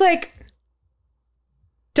 I was like,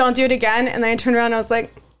 don't do it again. And then I turned around and I was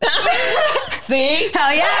like, See?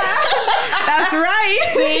 hell yeah, that's right.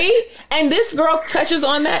 See? And this girl touches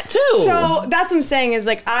on that too. So that's what I'm saying is,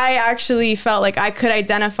 like, I actually felt like I could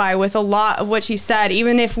identify with a lot of what she said,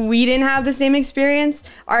 even if we didn't have the same experience.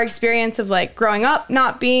 Our experience of, like, growing up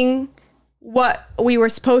not being what we were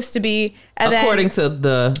supposed to be, and according then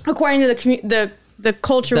to the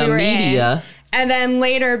culture the we were media. in, and then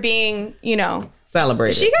later being, you know,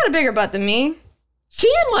 celebrated. she got a bigger butt than me. She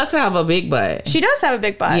must have a big butt. She does have a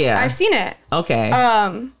big butt. Yeah. I've seen it. Okay.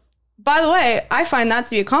 By the way, I find that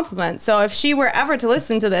to be a compliment. So if she were ever to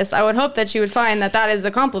listen to this, I would hope that she would find that that is a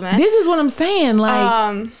compliment. This is what I'm saying.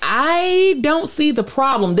 Like, I don't see the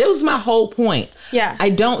problem. That was my whole point. Yeah. I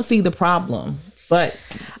don't see the problem. But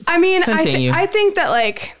I mean, continue. I think that,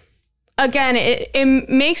 like, again, it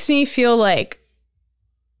makes me feel like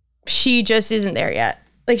she just isn't there yet.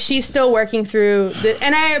 Like, she's still working through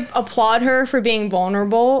and I applaud her for being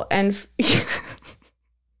vulnerable and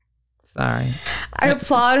sorry. I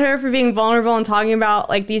applaud her for being vulnerable and talking about,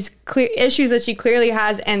 like, these clear issues that she clearly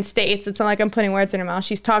has and states. It's not like I'm putting words in her mouth.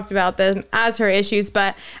 She's talked about them as her issues,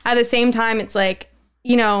 but at the same time, it's like,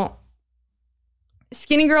 you know,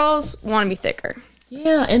 skinny girls want to be thicker.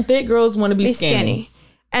 Yeah, and thick girls want to be skinny.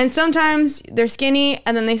 And sometimes they're skinny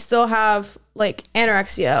and then they still have, like,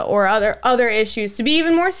 anorexia or other issues to be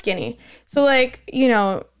even more skinny. So, like, you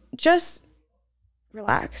know, just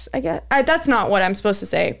relax, I guess. That's not what I'm supposed to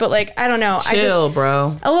say, but, like, I don't know. Chill,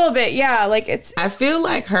 bro. A little bit, yeah. Like, I feel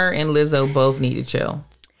like her and Lizzo both need to chill.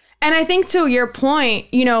 And I think, to your point,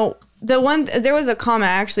 you know, there was a comment,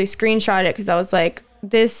 I actually screenshot it because I was like,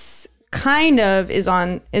 this kind of is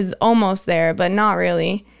almost there, but not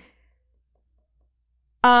really.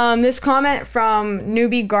 This comment from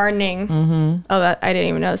Newbie Gardening. Mm-hmm. Oh, that I didn't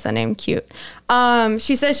even notice that name. Cute.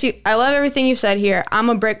 She says, I love everything you said here. I'm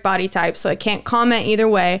a brick body type, so I can't comment either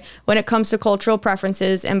way when it comes to cultural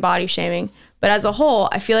preferences and body shaming. But as a whole,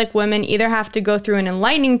 I feel like women either have to go through an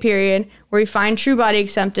enlightening period where we find true body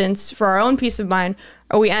acceptance for our own peace of mind,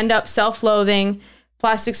 or we end up self-loathing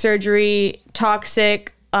plastic surgery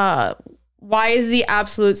toxic? Why is the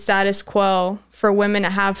absolute status quo for women to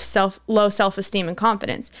have low self-esteem and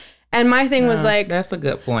confidence? And my thing was like, that's a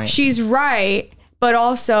good point. She's right, but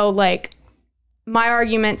also like my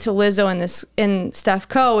argument to Lizzo and Steph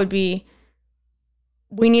Co would be,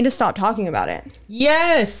 we need to stop talking about it.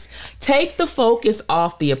 Yes. Take the focus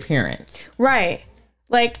off the appearance. Right.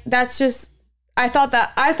 Like, that's just, I thought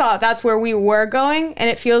that's where we were going. And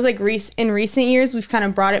it feels like in recent years, we've kind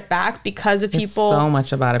of brought it back because of people. It's so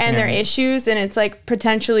much about appearance. And their issues. And it's like,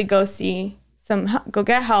 potentially go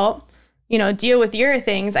get help, you know, deal with your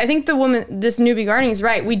things. I think this newbie gardening is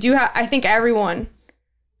right. We do have, I think everyone,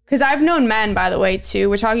 because I've known men, by the way, too.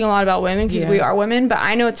 We're talking a lot about women because we are women, but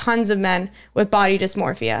I know tons of men with body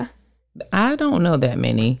dysmorphia. I don't know that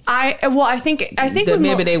many. I think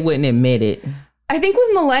maybe they wouldn't admit it. I think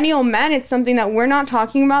with millennial men, it's something that we're not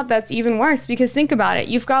talking about that's even worse, because think about it.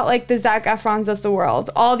 You've got like the Zac Efrons of the world,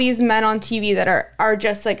 all these men on TV that are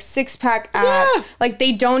just like 6-pack abs. Yeah. Like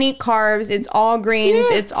they don't eat carbs. It's all greens.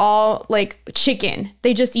 Yeah. It's all like chicken.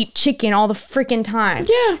 They just eat chicken all the freaking time.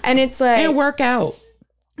 Yeah. And it's like. And work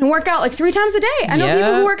out like 3 times a day. I know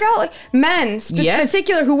people who work out, like men in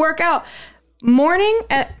particular, who work out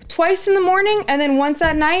twice in the morning and then once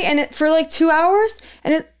at night, and for like 2 hours,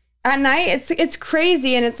 and at night it's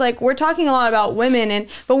crazy. And it's like, we're talking a lot about women,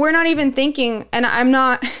 but we're not even thinking, and I'm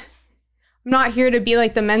not here to be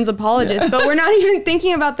like the men's apologist, but we're not even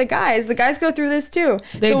thinking about the guys. The guys go through this too.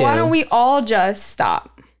 Why don't we all just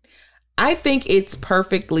stop? I think it's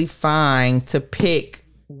perfectly fine to pick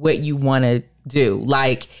what you want to do.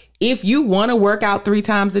 Like, if you want to work out 3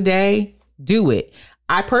 times a day, do it.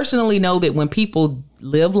 I personally know that when people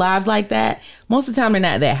live lives like that, most of the time they're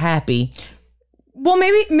not that happy. Well,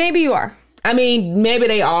 maybe you are. I mean, maybe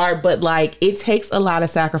they are, but like, it takes a lot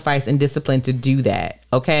of sacrifice and discipline to do that.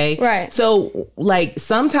 Okay. Right. So like,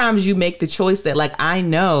 sometimes you make the choice that like, I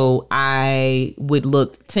know I would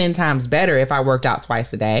look 10 times better if I worked out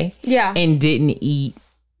twice a day. Yeah. And didn't eat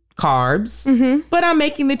carbs, but I'm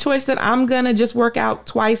making the choice that I'm gonna just work out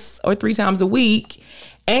 2 or 3 times a week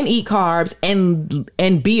and eat carbs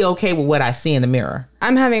and be okay with what I see in the mirror.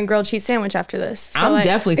 I'm having a grilled cheese sandwich after this. So I'm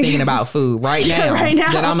definitely thinking about food right now,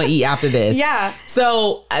 that I'm gonna eat after this. Yeah.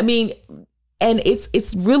 So I mean, and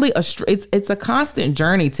it's really it's a constant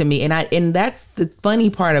journey to me, and that's the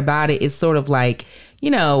funny part about it, is sort of like,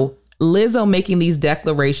 you know, Lizzo making these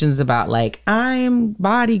declarations about like, I'm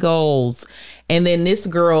body goals. And then this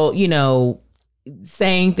girl, you know,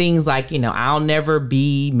 saying things like, you know, I'll never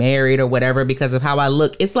be married or whatever because of how I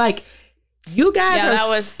look. It's like, you guys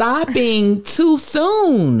are stopping too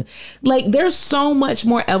soon. Like, there's so much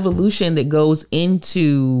more evolution that goes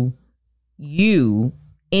into you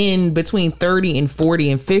in between 30 and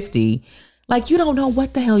 40 and 50. Like, you don't know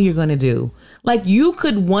what the hell you're going to do. Like, you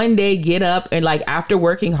could one day get up and like, after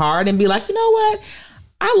working hard, and be like, you know what?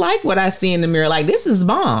 I like what I see in the mirror. Like, this is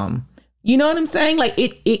bomb. You know what I'm saying? Like,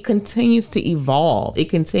 it continues to evolve.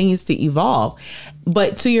 It continues to evolve.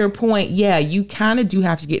 But to your point, yeah, you kind of do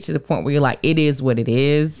have to get to the point where you're like, it is what it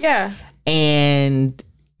is. Yeah. And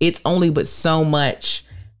it's only but so much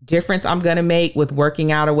difference I'm going to make with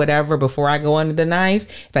working out or whatever before I go under the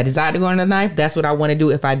knife. If I decide to go under the knife, that's what I want to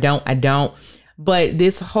do. If I don't, I don't. But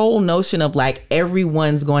this whole notion of like,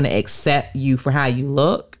 everyone's going to accept you for how you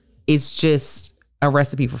look is just a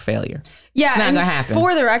recipe for failure. Yeah, it's not gonna happen.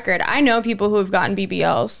 For the record, I know people who have gotten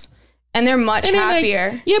BBLs, and they're much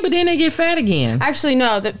happier. But then they get fat again. Actually,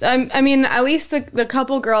 no. I mean, at least the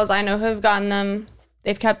couple girls I know who have gotten them,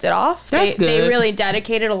 they've kept it off. That's good. They really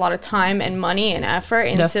dedicated a lot of time and money and effort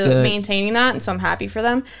into maintaining that, and so I'm happy for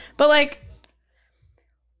them. But like,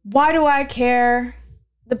 why do I care?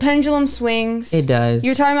 The pendulum swings. It does.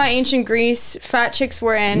 You're talking about ancient Greece. Fat chicks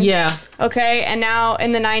were in. Yeah. Okay. And now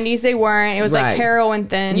in the 90s, they weren't. It was like heroin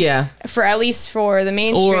thin. Yeah. At least for the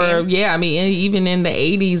mainstream. Or, yeah, I mean, even in the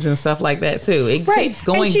 80s and stuff like that, too. It keeps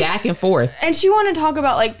going back and forth. And she wanted to talk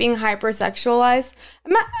about, like, being hypersexualized.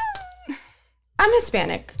 I'm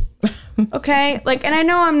Hispanic. Okay? Like, and I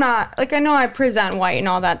know I'm not, like, I know I present white and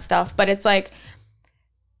all that stuff, but it's like,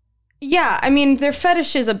 yeah, I mean, their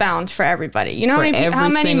fetishes abound for everybody. You know how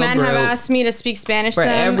many men have asked me to speak Spanish to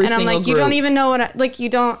them? And I'm like, you don't even know what you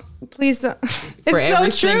don't, please don't.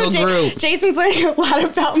 It's so true. Jason's learning a lot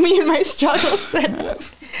about me and my struggles.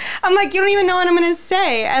 I'm like, you don't even know what I'm going to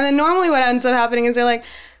say. And then normally what ends up happening is they're like,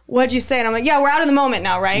 what'd you say? And I'm like, yeah, we're out of the moment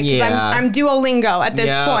now, right? Because I'm Duolingo at this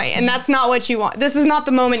point, and that's not what you want. This is not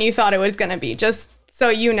the moment you thought it was going to be, just so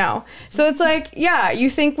you know. So it's like, yeah, you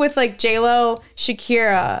think with like J-Lo,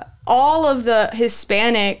 Shakira, all of the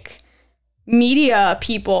Hispanic media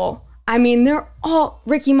people, I mean, they're all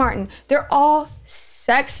Ricky Martin. They're all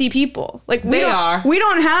sexy people. Like we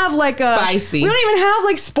don't have like a spicy. We don't even have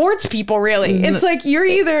like sports people really. It's like you're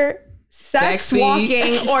either sex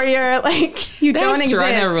walking or you're like you don't exist.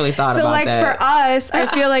 I never really thought about that. So like for us, I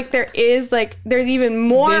feel like there's even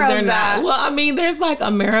more of that. Well, I mean, there's like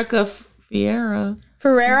America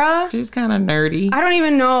Ferrera. She's kind of nerdy. I don't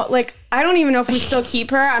even know if we still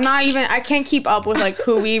keep her. I can't keep up with like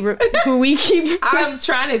who we keep. I'm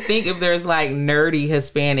trying to think if there's like nerdy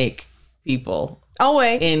Hispanic people. Oh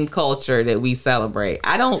wait. In culture that we celebrate.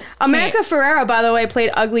 America Ferrera, by the way,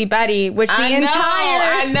 played Ugly Betty, which the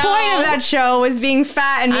entire point of that show was being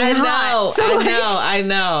fat and being hot. So I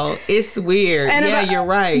know. It's weird. You're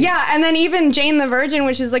right. Yeah, and then even Jane the Virgin,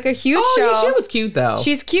 which is like a huge show. Yeah, she was cute though.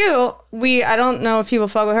 She's cute. I don't know if people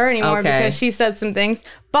fuck with her anymore because she said some things,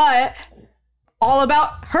 but all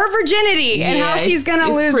about her virginity and how she's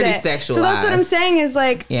gonna lose pretty it. Sexualized. So that's what I'm saying is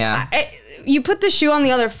like, you put the shoe on the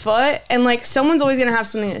other foot and like someone's always gonna have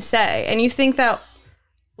something to say, and you think that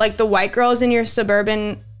like the white girls in your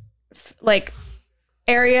suburban like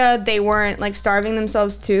area, they weren't like starving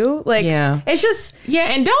themselves too. Like it's just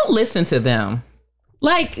and don't listen to them.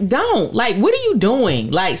 Like don't what are you doing?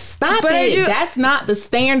 Like stop it. That's not the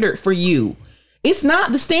standard for you. It's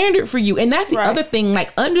not the standard for you. And that's the other thing,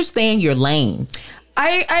 like understand your lane.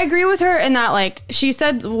 I agree with her in that, like, she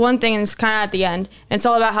said one thing and it's kind of at the end. And it's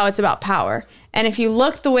all about how it's about power. And if you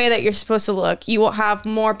look the way that you're supposed to look, you will have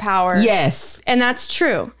more power. Yes. And that's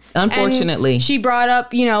true. Unfortunately. And she brought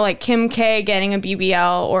up, like Kim K getting a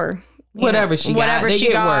BBL or whatever she got. They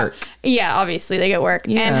get work. Yeah, obviously they get work.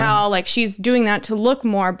 Yeah. And how, like, she's doing that to look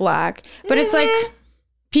more black. But it's like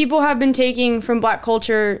people have been taking from black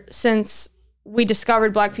culture since we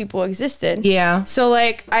discovered black people existed. Yeah. So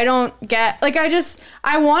like I don't get like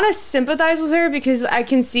I want to sympathize with her because I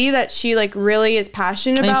can see that she like really is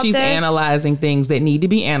passionate about this. And she's analyzing things that need to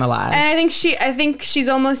be analyzed. And I think she's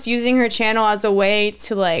almost using her channel as a way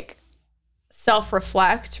to like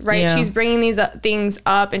self-reflect, right? Yeah. She's bringing these things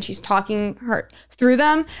up and she's talking her through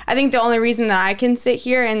them. I think the only reason that I can sit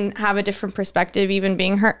here and have a different perspective, even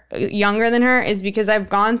being younger than her, is because I've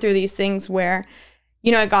gone through these things where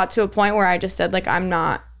it got to a point where I just said, like,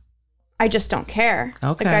 I just don't care.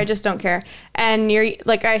 Okay. Like, I just don't care. And you're,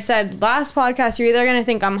 like I said, last podcast, you're either going to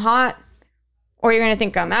think I'm hot or you're going to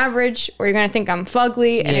think I'm average or you're going to think I'm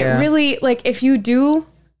fugly. And it really, like, if you do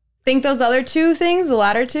think those other two things, the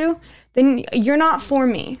latter two, then you're not for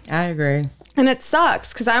me. I agree. And it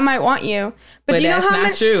sucks because I might want you. But do you that's know how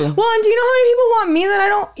not true. Well, and do you know how many people want me that I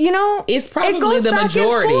don't, It's probably it goes the back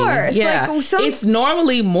majority. And forth. Yeah. Like, it's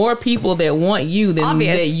normally more people that want you than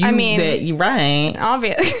that you right.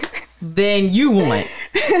 Obvious. Than you want.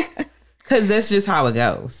 Because that's just how it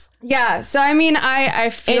goes. Yeah. So, I mean, I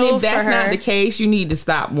feel And if that's for her. not the case, you need to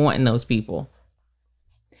stop wanting those people.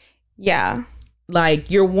 Yeah.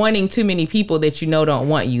 Like, you're wanting too many people that don't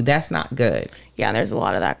want you. That's not good. Yeah, there's a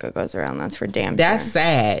lot of that goes around. That's for damn sure. That's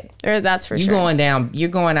sad. That's for sure. You're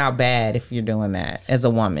going out bad if you're doing that as a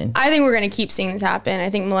woman. I think we're going to keep seeing this happen. I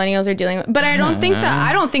think millennials are dealing with it. But I don't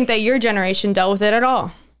think that your generation dealt with it at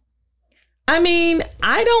all. I mean,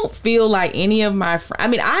 I don't feel like any of my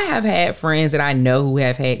I have had friends that I know who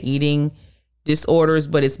have had eating disorders,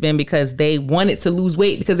 but it's been because they wanted to lose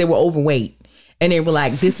weight because they were overweight. And they were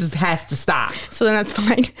like, has to stop. So then that's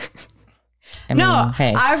fine.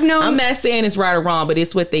 I've known... I'm not saying it's right or wrong, but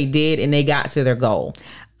it's what they did and they got to their goal.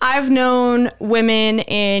 I've known women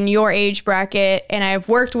in your age bracket and I've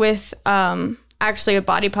worked with actually a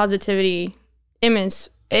body positivity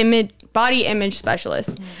body image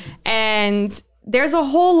specialist. Mm-hmm. And there's a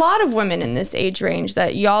whole lot of women in this age range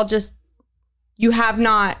that you have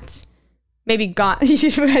not maybe gotten,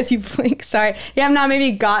 as you blink, sorry. You have not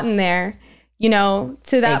maybe gotten there. To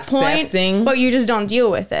that point, but you just don't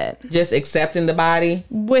deal with it. Just accepting the body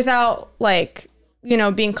without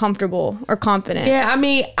being comfortable or confident. Yeah, I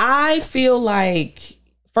mean, I feel like,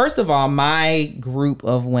 first of all, my group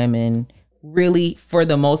of women really, for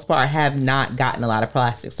the most part, have not gotten a lot of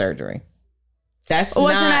plastic surgery. It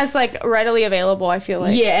wasn't as readily available, I feel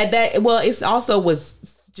like. Yeah, it's also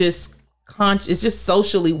was just it's just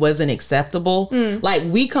socially wasn't acceptable. Like,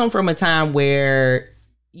 we come from a time where,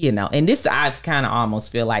 and this I've kind of almost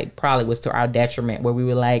feel like probably was to our detriment, where we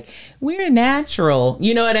were like, we're natural,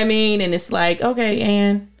 you know what I mean? And it's like, okay,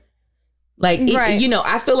 and like,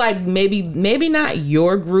 I feel like maybe not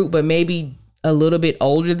your group, but maybe a little bit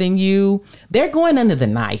older than you, they're going under the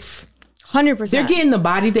knife. 100%. They're getting the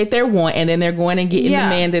body that they want, and then they're going and getting the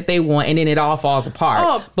man that they want, and then it all falls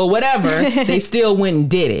apart. But whatever, they still went and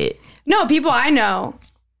did it. No, people I know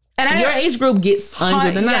And your age group gets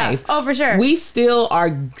under the knife. Oh, for sure. We still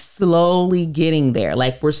are slowly getting there.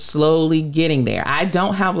 Like, we're slowly getting there. I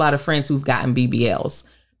don't have a lot of friends who've gotten BBLs.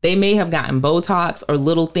 They may have gotten Botox or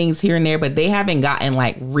little things here and there, but they haven't gotten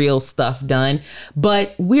like real stuff done.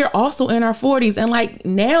 But we're also in our 40s, and like,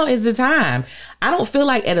 now is the time. I don't feel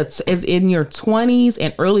like as in your 20s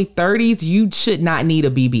and early 30s, you should not need a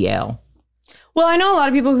BBL. Well, I know a lot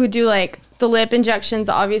of people who do like the lip injections,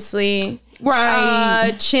 obviously.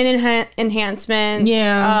 Right. Chin enhancements.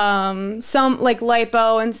 Yeah. Some like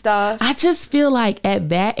lipo and stuff. I just feel like at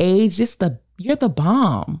that age, you're the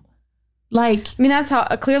bomb. Like, I mean,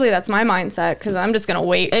 clearly that's my mindset, because I'm just gonna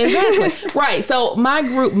wait. Exactly. Right. So my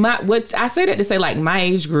group, what I say that to say, like, my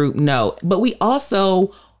age group, no, but we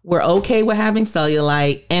also were okay with having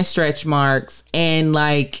cellulite and stretch marks and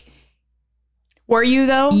like. Were you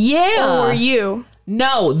though? Yeah. Or were you?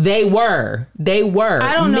 No, they were.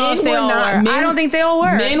 I don't know if they all were. I don't think they all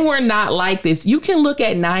were. Men were not like this. You can look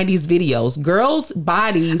at 90s videos. Girls'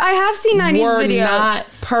 bodies. I have seen 90s were videos. Not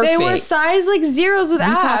perfect. They were size like zeros with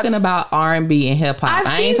abs. I'm talking about R&B and hip hop.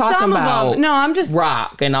 I ain't talking about no, I'm just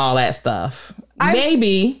rock and all that stuff.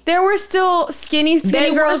 Maybe there were still skinny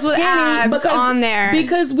girls with abs on there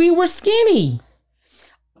because we were skinny.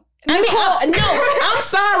 I'm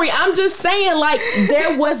sorry. I'm just saying, like,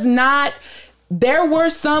 there were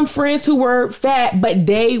some friends who were fat, but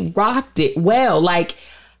they rocked it well. Like,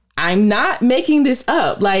 I'm not making this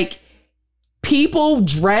up. Like, people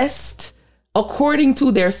dressed according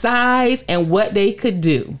to their size and what they could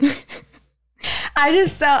do. I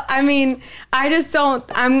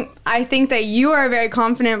think that you are a very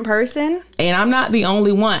confident person. And I'm not the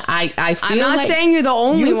only one. I feel I'm not like saying you're the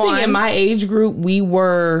only one. Think in my age group, we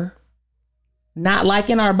were not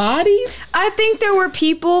liking our bodies? I think there were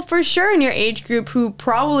people for sure in your age group who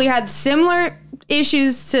probably had similar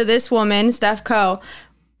issues to this woman, Steph Coe,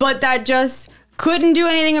 but that just couldn't do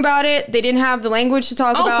anything about it. They didn't have the language to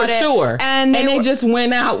talk about it. Oh, for sure. And they just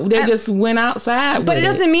went out. They just went outside. But it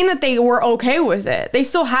doesn't mean that they were okay with it. They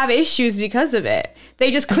still have issues because of it. They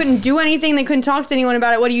just couldn't do anything. They couldn't talk to anyone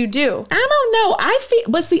about it. What do you do? I don't know.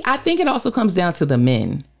 I think it also comes down to the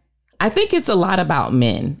men. I think it's a lot about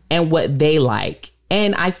men and what they like.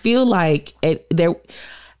 And I feel like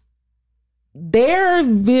there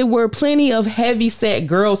were plenty of heavy-set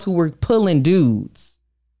girls who were pulling dudes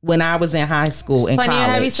when I was in high school and college. Plenty of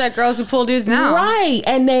heavy-set girls who pull dudes now. Right.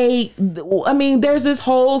 And there's this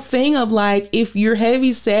whole thing of like, if you're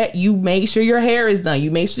heavy-set, you make sure your hair is done. You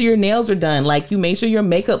make sure your nails are done. Like, you make sure your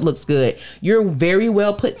makeup looks good. You're very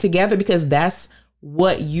well put together because that's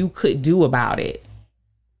what you could do about it.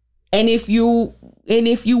 And if you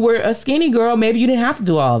were a skinny girl, maybe you didn't have to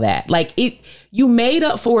do all that. Like, you made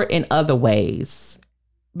up for it in other ways.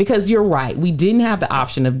 Because you're right. We didn't have the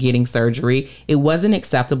option of getting surgery. It wasn't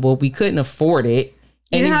acceptable. We couldn't afford it.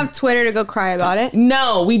 You didn't have Twitter to go cry about it?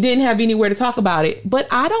 No, we didn't have anywhere to talk about it. But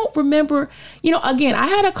I don't remember, again, I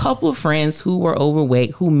had a couple of friends who were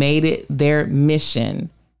overweight who made it their mission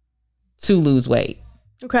to lose weight.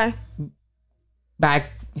 Okay. By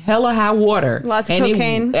hella high water. Lots of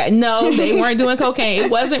cocaine. No, they weren't doing cocaine. It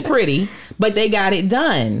wasn't pretty, but they got it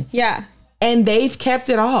done. Yeah. And they've kept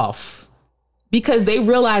it off because they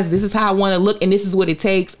realized this is how I want to look and this is what it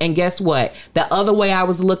takes. And guess what? The other way I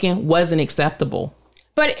was looking wasn't acceptable.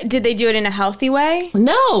 But did they do it in a healthy way?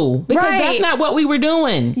 No, because that's not what we were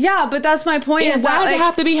doing. Yeah, but that's my point. Why does it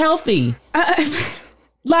have to be healthy?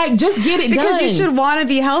 Like, just get it done. Because you should want to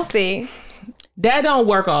be healthy. That don't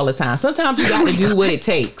work all the time. Sometimes you got to do what it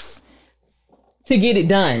takes to get it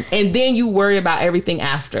done. And then you worry about everything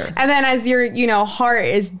after. And then as your, heart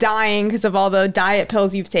is dying because of all the diet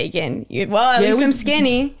pills you've taken. At least I'm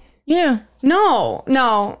skinny. Yeah. No.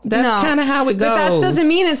 That's kind of how it goes. But that doesn't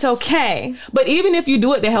mean it's okay. But even if you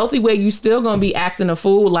do it the healthy way, you still going to be acting a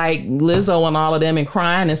fool like Lizzo and all of them and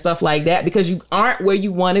crying and stuff like that because you aren't where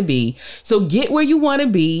you want to be. So get where you want to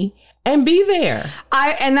be. And be there.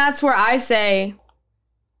 And that's where I say,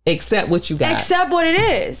 accept what you got. Accept what it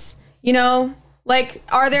is. Like,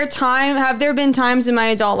 have there been times in my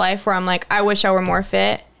adult life where I'm like, I wish I were more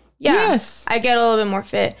fit? Yeah. Yes. I get a little bit more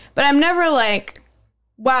fit. But I'm never like,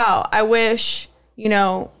 wow, I wish,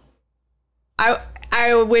 I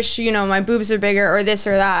wish, my boobs are bigger or this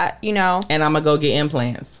or that, And I'm going to go get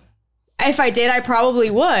implants. If I did, I probably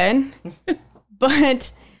would.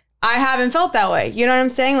 But I haven't felt that way. You know what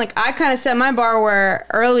I'm saying? Like, I kind of set my bar where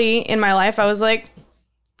early in my life, I was like,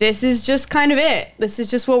 this is just kind of it. This is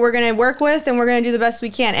just what we're going to work with, and we're going to do the best we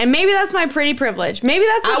can. And maybe that's my pretty privilege. Maybe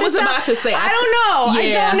that's what I was about to say. I don't know.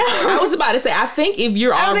 Yeah, I don't know. I was about to say, I think if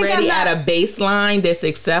you're already at a baseline that's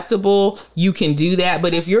acceptable, you can do that.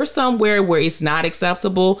 But if you're somewhere where it's not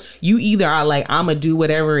acceptable, you either are like, I'm going to do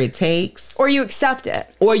whatever it takes. Or you accept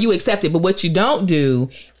it. Or you accept it. But what you don't do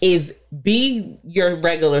is be your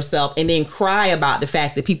regular self and then cry about the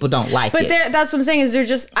fact that people don't like it. But that's what I'm saying is they're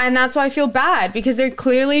just, and that's why I feel bad, because they're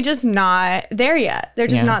clearly just not there yet. They're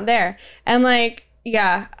just not there. And like,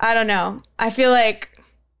 yeah, I don't know. I feel like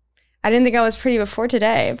I didn't think I was pretty before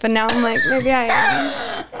today, but now I'm like, maybe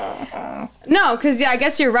I am. No, because yeah, I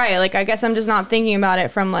guess you're right. Like, I guess I'm just not thinking about it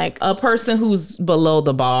from like a person who's below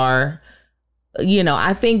the bar. You know,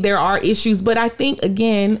 I think there are issues, but I think,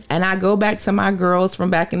 again, and I go back to my girls from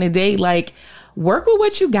back in the day, like, work with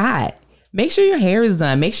what you got. Make sure your hair is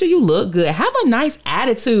done. Make sure you look good. Have a nice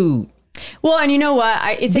attitude. Well, and you know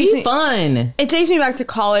what? Be fun. It takes me back to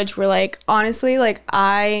college where, like, honestly, like,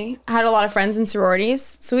 I had a lot of friends in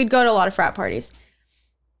sororities, so we'd go to a lot of frat parties.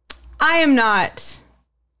 I am not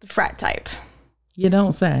the frat type. You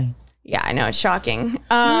don't say. Yeah, I know. It's shocking.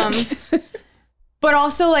 But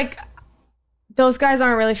also, like, those guys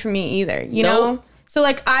aren't really for me either, you know? So,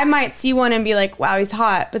 like, I might see one and be like, wow, he's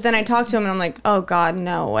hot. But then I talk to him and I'm like, oh, God,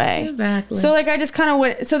 no way. Exactly. So, like, I just kind of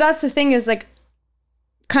went. So that's the thing is, like,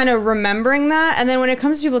 kind of remembering that. And then when it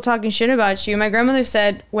comes to people talking shit about you, my grandmother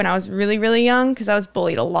said when I was really, really young, because I was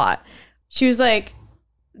bullied a lot, she was like,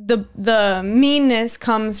 the meanness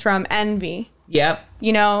comes from envy. Yep.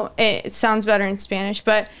 You know, it sounds better in Spanish,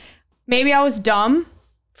 but maybe I was dumb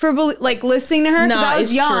for like listening to her because I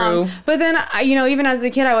was young. True. But then, you know, even as a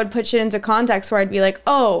kid, I would put shit into context where I'd be like,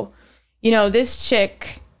 oh, you know, this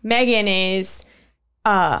chick, Megan, is,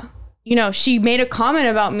 you know, she made a comment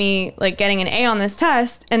about me like getting an A on this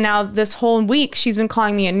test. And now this whole week she's been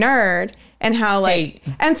calling me a nerd and how like,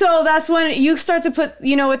 and so that's when you start to put,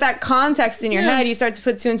 you know, with that context in your head, you start to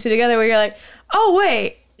put two and two together where you're like, oh,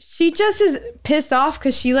 wait, she just is pissed off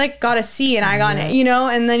because she like got a C and I got an A, you know,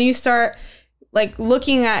 and then you start like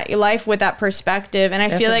looking at your life with that perspective. And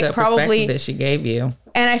I feel like probably that she gave you.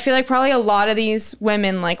 And I feel like probably a lot of these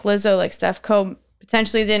women like Lizzo, like Steph Coe,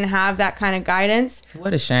 potentially didn't have that kind of guidance.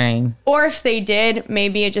 What a shame. Or if they did,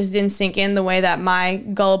 maybe it just didn't sink in the way that my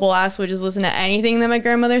gullible ass would just listen to anything that my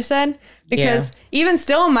grandmother said. Because even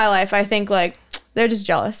still in my life, I think like they're just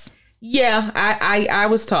jealous. Yeah, I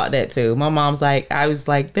was taught that too. My mom's like, I was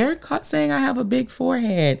like, they're saying I have a big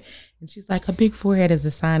forehead. And she's like, a big forehead is a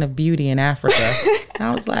sign of beauty in Africa. And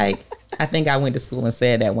I was like, I think I went to school and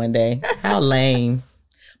said that one day. How lame.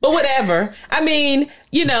 But whatever. I mean,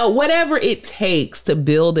 you know, whatever it takes to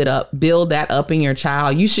build that up in your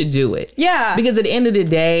child, you should do it. Yeah. Because at the end of the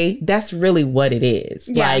day, that's really what it is.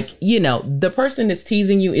 Yeah. Like, you know, the person that's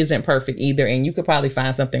teasing you isn't perfect either. And you could probably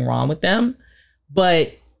find something wrong with them.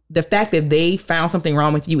 But the fact that they found something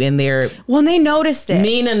wrong with you and they're when they noticed it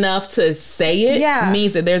mean enough to say it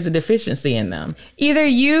means that there's a deficiency in them. Either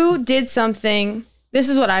you did something, this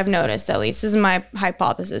is what I've noticed at least, this is my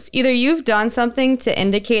hypothesis. Either you've done something to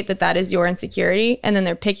indicate that that is your insecurity and then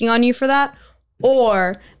they're picking on you for that,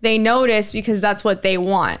 or they notice because that's what they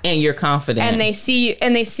want. And you're confident. And they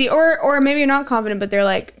see, or maybe you're not confident, but they're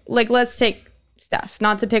like let's take Steph,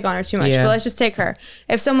 not to pick on her too much, but let's just take her.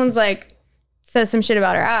 If someone's like, says some shit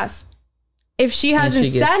about her ass, if she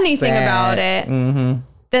hasn't said anything about it,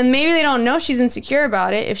 then maybe they don't know she's insecure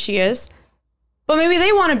about it if she is. But maybe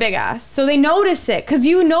they want a big ass, so they notice it because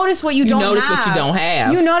you notice what you don't have. You notice what you don't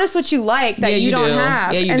have. You notice what you like that you don't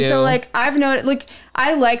have. Yeah, you do. So like I've noticed, like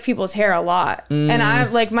I like people's hair a lot, and I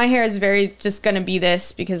like my hair is very just gonna be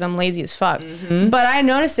this because I'm lazy as fuck. But I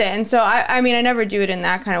notice it, and so I mean I never do it in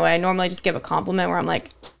that kind of way. I normally just give a compliment where I'm like,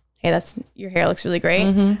 hey, that's your hair looks really great.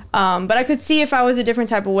 But I could see if I was a different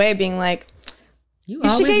type of way, being like, you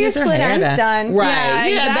should get your split ends done. Right?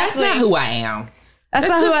 Yeah, that's not who I am. That's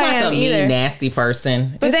not who I am either. Mean, nasty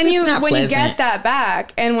person. But then when you get that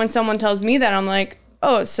back, and when someone tells me that, I'm like,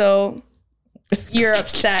 oh, so you're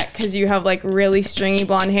upset because you have like really stringy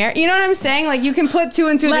blonde hair. You know what I'm saying? Like you can put two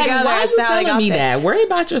and two together. Why are you telling me that? Worry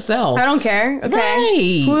about yourself. I don't care. Okay.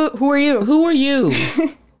 Right. Who are you? Who are you?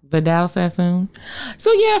 Vidal Sassoon.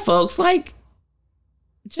 So yeah, folks, like,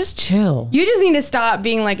 just chill. You just need to stop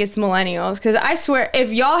being like it's millennials, because I swear,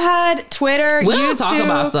 if y'all had Twitter, we don't talk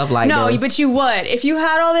about stuff like this. No, but you would. If you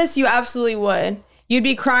had all this, you absolutely would. You'd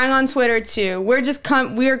be crying on Twitter too.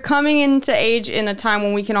 We're coming into age in a time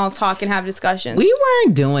when we can all talk and have discussions. We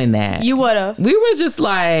weren't doing that. You would have. We were just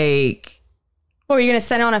like, what, were you gonna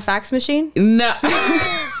send it on a fax machine? No,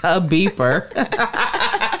 a beeper.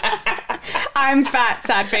 I'm fat,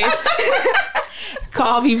 sad face.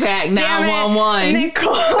 Call me back, 911. Nick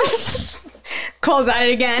calls at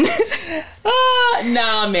it again.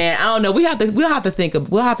 Nah, man, I don't know. We'll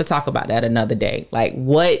have to talk about that another day. Like,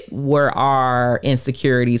 what were our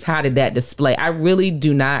insecurities? How did that display? I really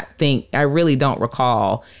don't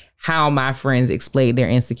recall how my friends explained their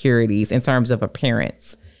insecurities in terms of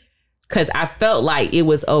appearance. Because I felt like it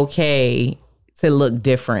was okay to look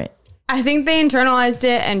different. I think they internalized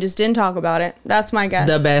it and just didn't talk about it. That's my guess.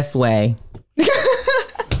 The best way.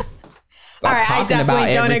 All right, I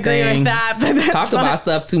definitely don't agree with that. But that's Talk about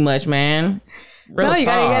stuff too much, man. No, you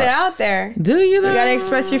gotta get it out there. Do you though? You gotta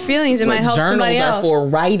express your feelings. It might help somebody else. Journals are for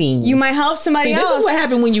writing. You might help somebody else. This is what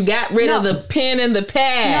happened when you got rid of the pen and the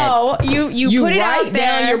pad. No, you put it out there. Write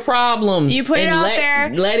down your problems. You put it out there.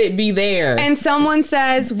 Let it be there. And someone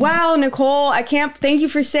says, "Wow, Nicole, thank you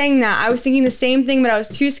for saying that. I was thinking the same thing, but I was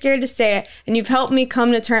too scared to say it, and you've helped me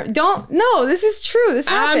come to terms." This is true. This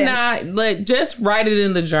happened. Just write it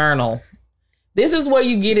in the journal. This is where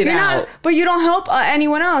you get it out. But you don't help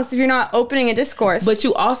anyone else if you're not opening a discourse. But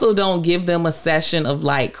you also don't give them a session of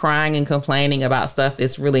like crying and complaining about stuff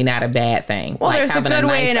that's really not a bad thing. Well, like there's a good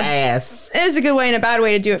way there's a good way and a bad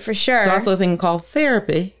way to do it for sure. There's also a thing called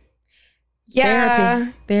therapy.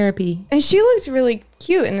 Yeah. Therapy. And she looked really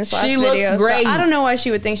cute in this last video. She looks great. So I don't know why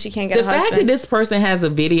she would think she can't get a husband. The fact that this person has a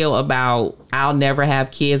video about I'll never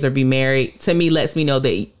have kids or be married, to me lets me know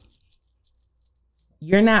that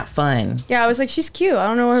you're not fun. Yeah, I was like, she's cute. I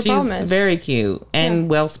don't know what her problem is. She's very cute and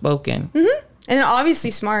well-spoken. Mm-hmm. And obviously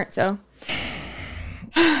smart, so.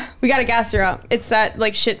 We got to gas her up. It's that,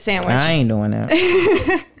 like, shit sandwich. I ain't doing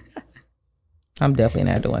that. I'm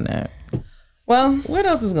definitely not doing that. Well. What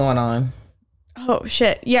else is going on? Oh,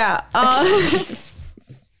 shit. Yeah.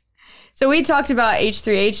 So we talked about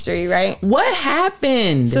H3H3, right? What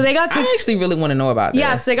happened? So they got I actually really want to know about this.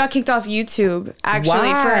 Yeah, so they got kicked off YouTube, actually.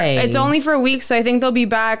 Why? It's only for a week, so I think they'll be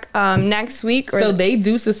back next week. So they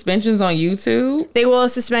do suspensions on YouTube? They will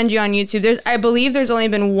suspend you on YouTube. I believe there's only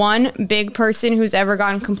been one big person who's ever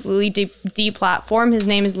gotten completely deplatformed. His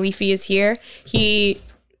name is Leafy is Here. He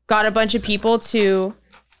got a bunch of people to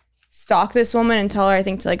stalk this woman and tell her, I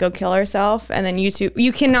think, to like go kill herself. And then YouTube,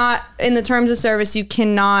 you cannot, in the terms of service, you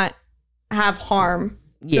cannot have harm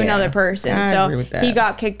to another person. So he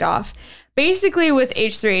got kicked off. Basically with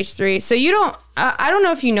H3H3, so you don't, I don't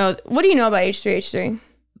know if you know, what do you know about H3H3?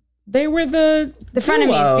 They were the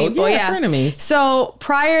frenemies people, yeah. Frenemies. So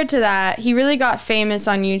prior to that, he really got famous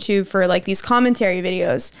on YouTube for like these commentary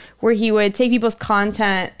videos where he would take people's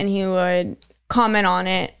content and he would comment on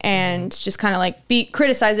it and just kind of like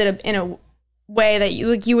criticize it in a way that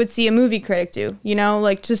you would see a movie critic do, you know,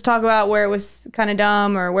 like just talk about where it was kind of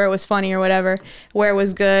dumb or where it was funny or whatever, where it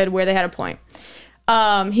was good, where they had a point.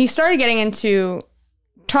 He started getting into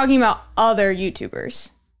talking about other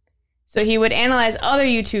YouTubers. So he would analyze other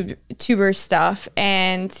YouTuber stuff,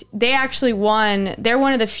 and they actually won. They're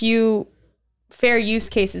one of the few fair use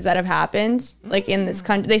cases that have happened, like in this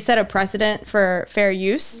country. They set a precedent for fair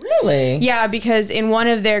use. Really? Yeah, because in one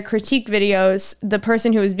of their critique videos, the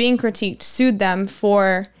person who was being critiqued sued them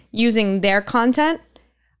for using their content.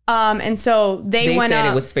 And so they went said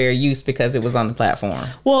up. It was fair use because it was on the platform.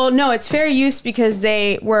 Well, no, it's fair use because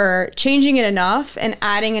they were changing it enough and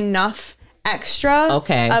adding enough extra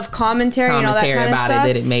of commentary and all that kind of about stuff, it,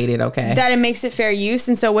 that it made it okay, that it makes it fair use.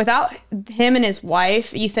 And so without him and his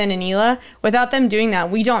wife, Ethan and Hila, without them doing that,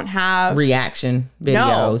 we don't have reaction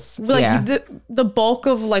videos. No, like the bulk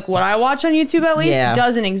of like what I watch on YouTube at least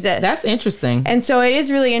doesn't exist. That's interesting. And so it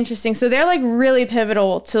is really interesting. So they're like really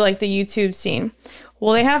pivotal to like the YouTube scene.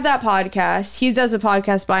 Well, they have that podcast. He does a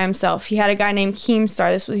podcast by himself. He had a guy named Keemstar.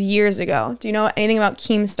 This was years ago. Do you know anything about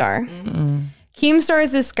Keemstar? Mm-hmm. Keemstar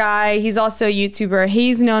is this guy. He's also a YouTuber.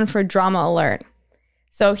 He's known for Drama Alert.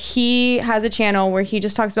 So he has a channel where he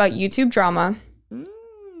just talks about YouTube drama.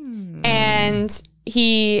 And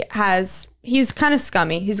he's kind of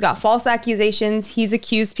scummy. He's got false accusations. He's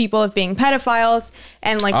accused people of being pedophiles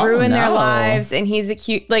and like ruin their lives. And he's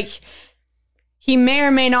accused, like, he may or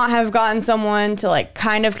may not have gotten someone to like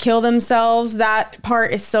kind of kill themselves. That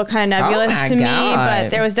part is still kind of nebulous to me, but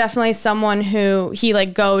there was definitely someone who he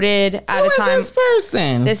like goaded at a time. Who is this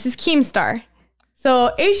person? This is Keemstar.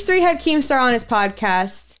 So H3 had Keemstar on his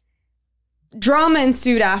podcast. Drama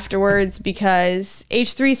ensued afterwards because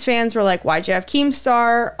H3's fans were like, why'd you have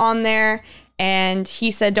Keemstar on there? And he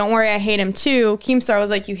said, don't worry, I hate him too. Keemstar was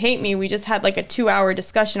like, you hate me. We just had like a 2-hour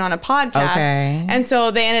discussion on a podcast. Okay. And so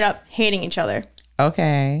they ended up hating each other.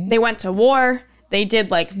 Okay. They went to war. They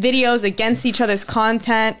did like videos against each other's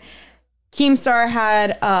content. Keemstar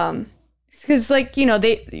had because like, you know,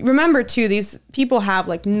 they remember too, these people have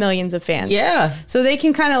like millions of fans. Yeah. So they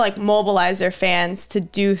can kind of like mobilize their fans to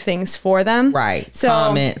do things for them. Right. So,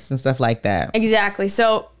 comments and stuff like that. Exactly.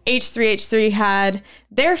 So H3H3 had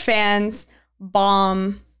their fans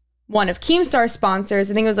bomb one of Keemstar's sponsors.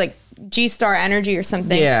 I think it was like G-Star Energy or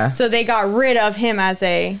something. Yeah. So they got rid of him as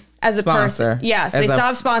a Sponsor. person. Yes, they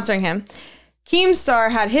stopped sponsoring him. Keemstar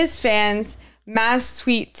had his fans mass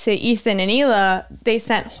tweet to Ethan and Hila. They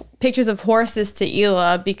sent pictures of horses to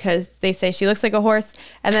Hila because they say she looks like a horse,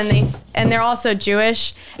 and then they're also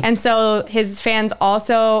Jewish, and so his fans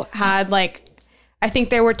also had like, I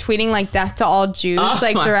think they were tweeting like death to all Jews,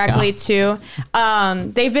 like directly to.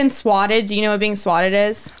 They've been swatted. Do you know what being swatted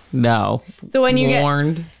is? No. So when you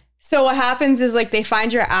warned. So what happens is like they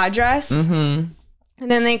find your address. Mm-hmm. And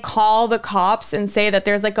then they call the cops and say that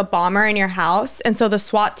there's like a bomber in your house. And so the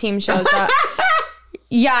SWAT team shows up.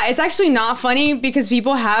 Yeah, it's actually not funny because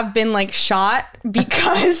people have been like shot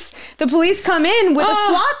because the police come in with a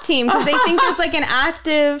SWAT team because they think there's like an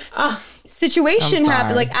active situation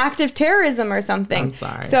happening, like active terrorism or something. I'm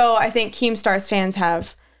sorry. So I think Keemstar's fans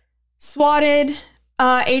have swatted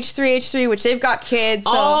H3H3, which they've got kids. So.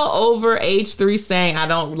 All over H3 saying I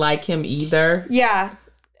don't like him either. Yeah.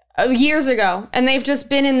 Years ago, and they've just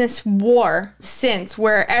been in this war since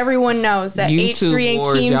where everyone knows that YouTube H3 and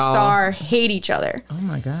wars, Keemstar hate each other. Oh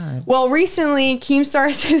my God. Well, recently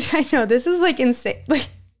Keemstar said, I know this is like insane. Like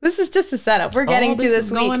this is just a setup. We're getting to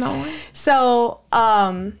this week. Going on? So,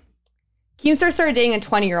 Keemstar started dating a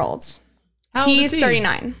 20-year-old. How old is He's he?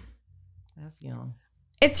 39. That's young.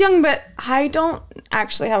 It's young, but I don't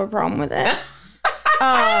actually have a problem with it.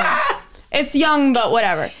 It's young, but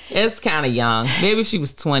whatever. It's kind of young. Maybe if she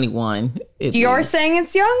was 21. You're saying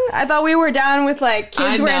it's young? I thought we were down with like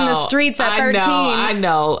kids were in the streets at 13. I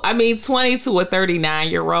know. I mean, 20 to a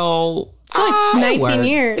 39-year-old. It's like 19 works.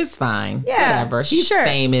 years. It's fine. Yeah, Whatever. She's sure.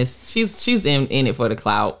 famous. She's in it for the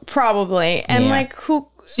clout. Probably. And Yeah. like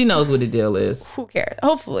She knows what the deal is. who cares?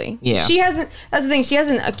 Hopefully. Yeah. She hasn't, that's the thing, she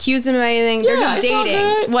hasn't accused him of anything. They're Yeah, just it's all dating.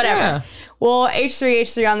 good. Whatever. Yeah. Well,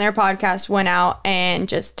 H3H3 on their podcast went out and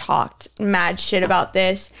just talked mad shit about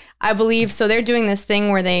this. I believe so they're doing this thing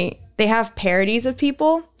where they have parodies of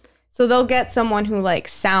people. So they'll get someone who like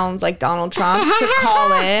sounds like Donald Trump to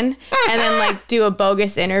call in and then like do a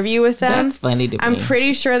bogus interview with them. That's funny to me. I'm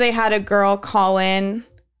pretty sure they had a girl call in.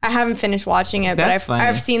 I haven't finished watching it, That's but funny.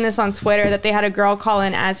 I've seen this on Twitter that they had a girl call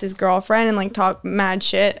in as his girlfriend and like talk mad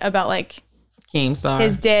shit about like Keemstar.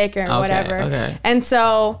 his dick or whatever. Okay. And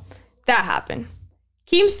so that happened.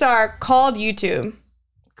 Keemstar called YouTube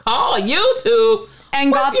Call YouTube.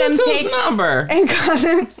 and What's got them YouTube's take number? and got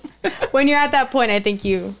them. When you're at that point, I think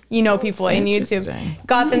you know people in YouTube. Interesting.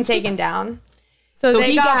 Got them taken down. So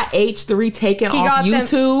He got H3 taken off them.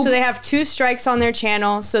 YouTube. So they have 2 strikes on their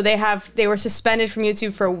channel. So they were suspended from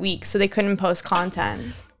YouTube for a week, so they couldn't post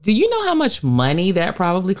content. Do you know how much money that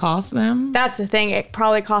probably cost them? That's the thing. It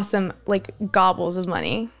probably cost them like gobbles of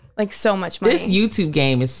money, like so much money. This YouTube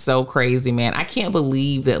game is so crazy, man. I can't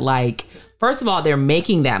believe that, like, first of all, they're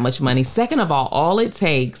making that much money. Second of all it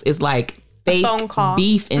takes is like fake phone call.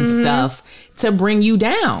 beef and stuff to bring you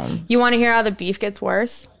down. You want to hear how the beef gets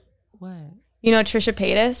worse? What? You know Trisha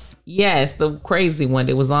Paytas? Yes, the crazy one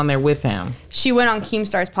that was on there with him. She went on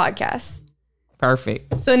Keemstar's podcast.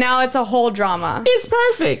 Perfect. So now it's a whole drama It's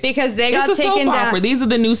perfect. because they It's got a soap taken opera. down. These are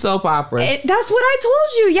the new soap operas. That's what I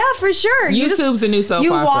told you. Yeah, for sure. YouTube's a new soap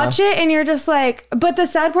You opera. watch it and you're just like, but the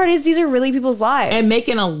sad part is these are really people's lives. And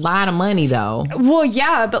making a lot of money, though. Well,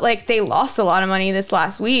 yeah, but like they lost a lot of money this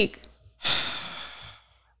last week.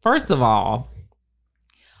 First of all,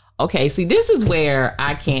 okay, see, this is where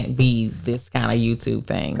I can't be this kind of YouTube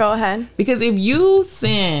thing. Go ahead. Because if you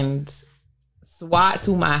send SWAT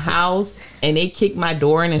to my house and they kick my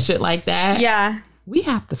door in and shit like that, Yeah, we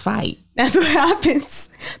have to fight. that's what happens.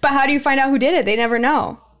 But how do you find out who did it? They never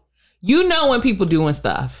know. You know when people doing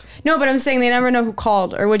stuff. No, but I'm saying they never know who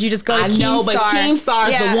called. Or would you just go to I Keemstar? know, but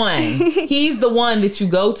Keemstar's Yeah. the one. He's the one that you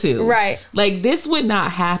go to. Right. Like, this would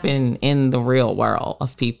not happen in the real world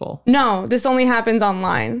of people. No, this only happens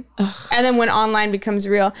online. And then when online becomes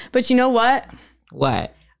real. But you know what?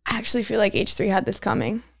 What? I actually feel like H3 had this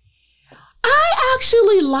coming. I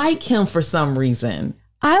actually like him for some reason.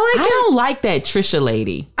 I I don't like that Trisha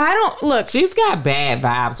lady. look, She's got bad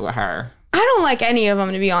vibes with her. I don't like any of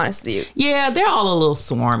them, to be honest with you. Yeah, they're all a little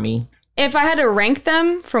swarmy. If I had to rank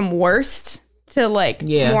them from worst to like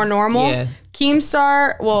more normal, yeah.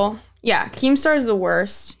 Keemstar, Keemstar is the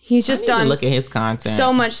worst. He's just I need to done look at his content.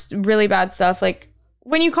 so much really bad stuff. Like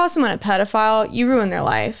when you call someone a pedophile, you ruin their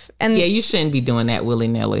life. And Yeah, you shouldn't be doing that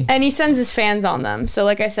willy-nilly. And he sends his fans on them. So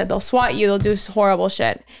like I said, they'll swat you. They'll do horrible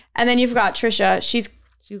shit. And then you've got Trisha. She's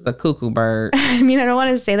a cuckoo bird. I mean, I don't want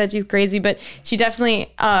to say that she's crazy, but she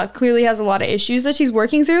definitely clearly has a lot of issues that she's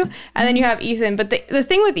working through. And then you have Ethan. But the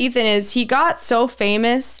thing with Ethan is he got so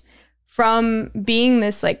famous from being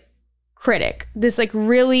this like critic, this like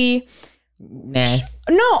really Nasty.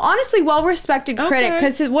 no, honestly, well-respected critic.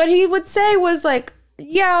 Because what he would say was like,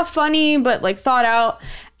 yeah, funny, but like thought out.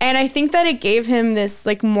 And I think that it gave him this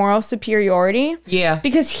like moral superiority. Yeah.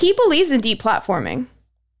 Because he believes in deplatforming.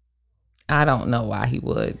 I don't know why he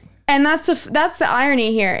would. And that's the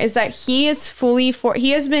irony here is that he is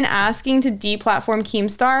he has been asking to deplatform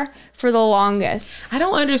Keemstar for the longest. I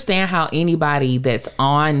don't understand how anybody that's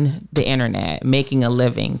on the internet making a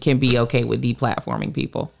living can be okay with deplatforming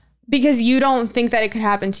people. Because you don't think that it could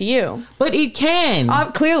happen to you. But it can.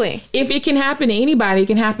 Clearly. If it can happen to anybody, it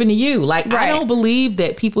can happen to you. Like, Right. I don't believe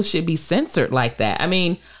that people should be censored like that. I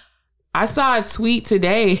mean, I saw a tweet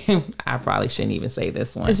today. I probably shouldn't even say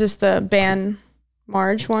this one. Is this the ban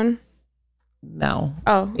Marge one? No.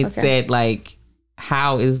 Oh, It okay. said, like,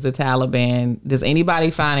 how is the Taliban? Does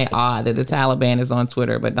anybody find it odd that the Taliban is on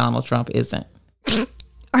Twitter, but Donald Trump isn't?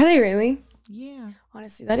 Are they really? Yeah,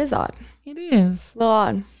 Honestly, that is odd. it is. A little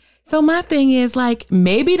odd. So my thing is, like,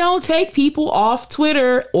 maybe don't take people off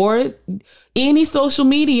Twitter or any social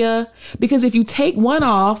media, because if you take one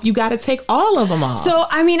off, you got to take all of them off. So,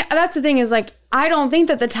 I mean, that's the thing is like, I don't think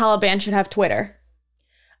that the Taliban should have Twitter.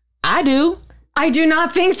 I do. I do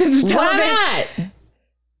not think that the Taliban... Why not?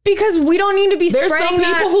 Because we don't need to be There's spreading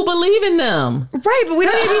some people that... who believe in them. Right, but we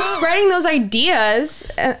don't need to be spreading those ideas.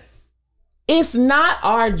 It's not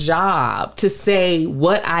our job to say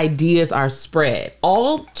what ideas are spread.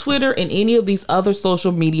 All Twitter and any of these other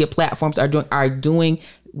social media platforms are doing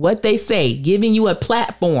what they say, giving you a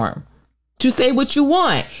platform to say what you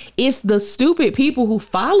want. It's the stupid people who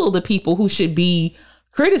follow the people who should be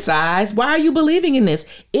criticized. Why are you believing in this?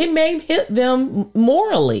 It may hit them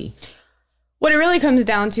morally. What it really comes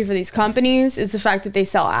down to for these companies is the fact that they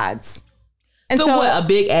sell ads. And So what, a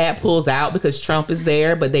big ad pulls out because Trump is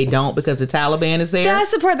there, but they don't because the Taliban is there?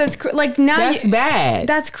 That's the part that's like now That's bad.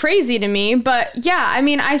 That's crazy to me. But yeah, I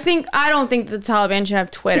mean, I don't think the Taliban should have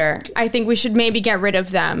Twitter. I think we should maybe get rid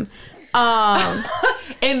of them.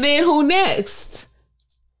 And then who next?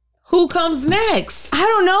 Who comes next? I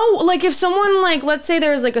don't know. Like if someone like, let's say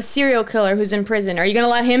there's like a serial killer who's in prison, are you going to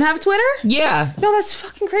let him have Twitter? Yeah. No, that's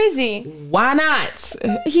fucking crazy. Why not?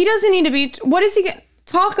 He doesn't need to be, what is he going to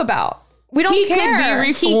talk about? We don't He care. could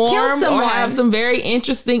be He killed reformed or someone. have some very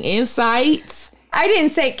interesting insights. I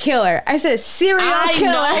didn't say killer. I said serial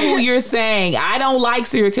killer. I know who you're saying. I don't like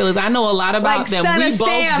serial killers. I know a lot about Like them. Son We of both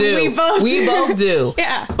Sam. do. We both do. do.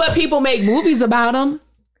 Yeah. But people make movies about them.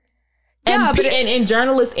 And, Yeah, but and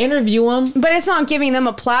journalists interview them. But it's not giving them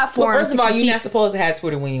a platform. Well, first of to all, you're critique. not supposed to have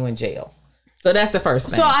Twitter when you're in jail. So that's the first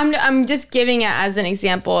thing. So I'm just giving it as an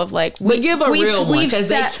example of like But give a real one, 'cause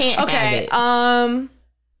they can't have okay. it.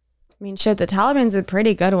 I mean, shit. The Taliban's a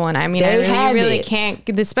pretty good one. I mean, They I have really it. can't,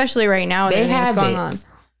 especially right now with They everything that's have going it.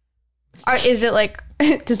 on. Is it like?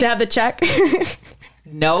 Does it have the check?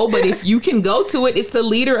 No, but if you can go to it, it's the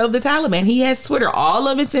leader of the Taliban. He has Twitter. All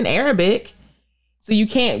of it's in Arabic. So you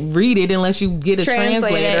can't read it unless you get a Translate it,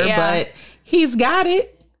 translator, yeah. but he's got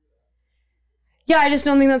it. Yeah, I just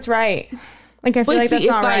don't think that's right. Like I feel But like see, that's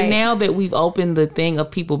it's not like right. now that we've opened the thing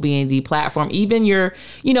of people being deplatformed, even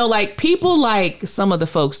like people like some of the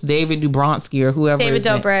folks, David Dubronsky or whoever. David his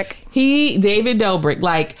name- Dobrik. David Dobrik.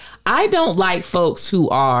 Like, I don't like folks who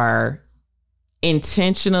are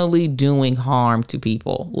intentionally doing harm to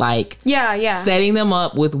people. Like, Yeah. setting them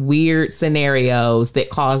up with weird scenarios that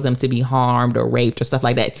cause them to be harmed or raped or stuff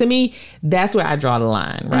like that. To me, that's where I draw the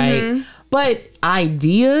line, right? Mm-hmm. But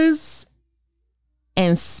ideas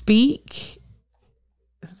and speak,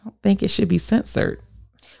 I don't think it should be censored.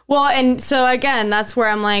 Well, and so again, that's where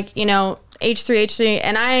I'm like, H3H3,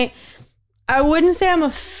 and I wouldn't say I'm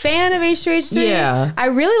a fan of H3H3. Yeah. I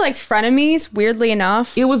really liked Frenemies, weirdly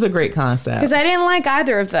enough, It was a great concept. because I didn't like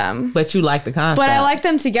either of them. But you like the concept. But I like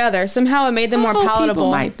them together. Somehow it made them more I hope palatable.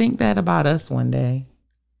 People might think that about us one day.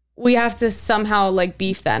 We have to somehow like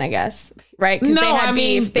beef then, I guess. Right? Because No, they had I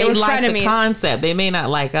mean, beef. They were like the frenemies. concept. They may not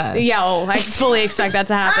like us. Yeah, I fully expect that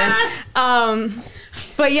to happen.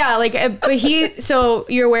 But yeah, so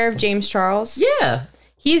you're aware of James Charles? Yeah.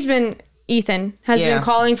 Ethan has Yeah. been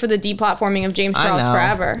calling for the deplatforming of James I Charles know.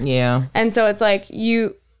 forever. Yeah. And so it's like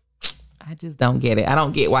I I just don't get it. I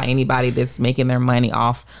don't get why anybody that's making their money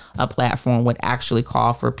off a platform would actually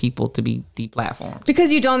call for people to be deplatformed.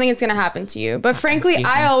 Because you don't think it's going to happen to you. But frankly,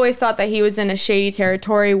 I always thought that he was in a shady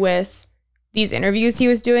territory with these interviews he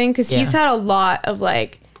was doing, because he's had a lot of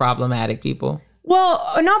like problematic people.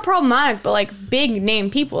 Well, not problematic, but like big name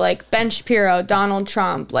people like Ben Shapiro, Donald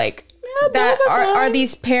Trump, like that are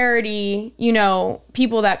these parody, you know,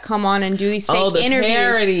 people that come on and do these fake interviews.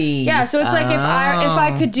 Parodies. Yeah, so it's like if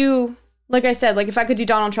I could do, like I said, like if I could do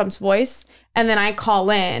Donald Trump's voice and then I call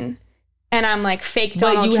in and I'm like fake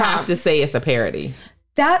Donald Trump. But you have to say it's a parody.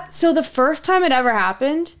 So the first time it ever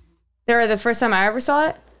happened, the first time I ever saw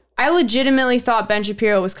it, I legitimately thought Ben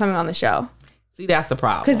Shapiro was coming on the show. See, that's the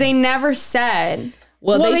problem. Because they never said.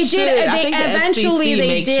 Well, they did. I think eventually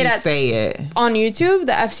they did say it on YouTube.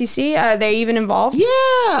 The FCC, are they even involved?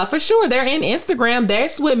 Yeah, for sure. They're in Instagram.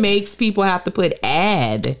 That's what makes people have to put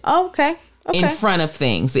ad. Oh, okay. In front of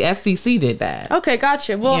things. The FCC did that. Okay,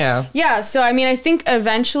 gotcha. Well, yeah. So I mean, I think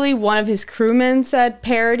eventually one of his crewmen said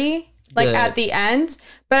parody, like at the end.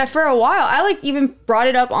 But for a while, I like even brought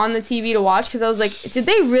it up on the TV to watch because I was like, did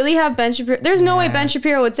they really have Ben Shapiro? There's no way Ben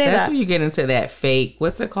Shapiro would say that. That's when you get into that fake,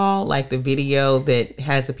 what's it called? Like the video that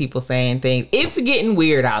has the people saying things. It's getting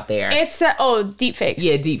weird out there. It's that, deep fakes.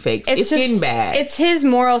 Yeah, deep fakes. It's getting bad. It's his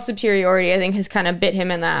moral superiority, I think, has kind of bit him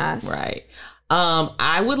in the ass. Right.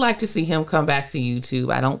 I would like to see him come back to YouTube.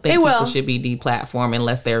 I don't think people should be deplatformed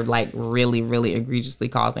unless they're like really, really egregiously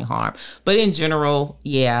causing harm. But in general,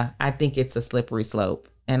 yeah, I think it's a slippery slope.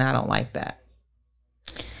 And I don't like that.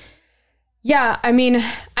 Yeah, I mean,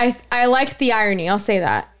 I like the irony. I'll say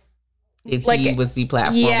that. If like, he was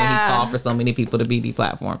deplatformed when he called for so many people to be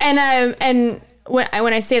deplatformed. And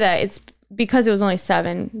when I say that, it's because it was only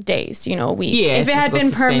 7 days, you know, a week. Yeah, if it had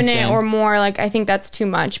been permanent or more, like I think that's too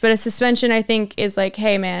much. But a suspension, I think, is like,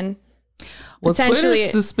 hey, man. Well, Twitter's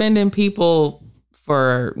suspending people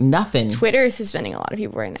for nothing. Twitter is suspending a lot of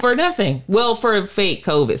people right now for nothing. Well, for fake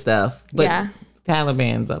COVID stuff. But yeah.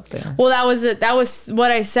 Taliban's up there. Well, that was what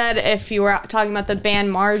I said if you were talking about the ban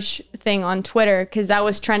Marge thing on Twitter, because that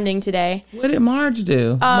was trending today. What did Marge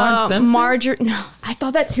do? Marge Simpson? No, I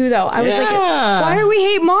thought that too, though. I was like, why do we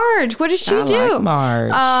hate Marge? What does she do? Like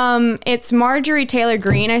Marge. It's Marjorie Taylor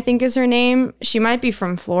Greene, I think is her name. She might be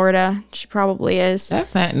from Florida. She probably is.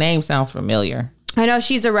 That name sounds familiar. I know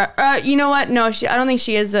she's a you know what? No, I don't think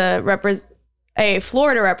she is a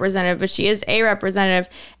Florida representative, but she is a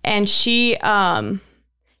representative, and she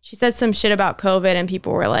said some shit about COVID, and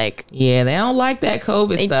people were like, yeah, they don't like that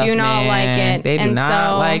COVID stuff. They do not like it. They do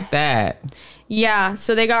not like that. Yeah,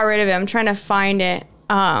 so they got rid of it. I'm trying to find it.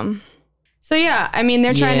 So yeah, I mean,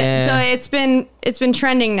 they're trying to. So it's been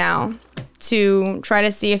trending now to try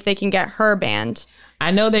to see if they can get her banned. I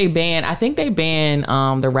know I think they banned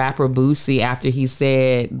the rapper Boosie after he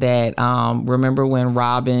said that, remember when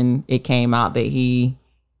Robin, it came out that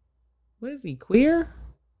what is he, queer?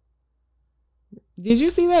 Did you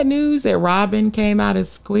see that news that Robin came out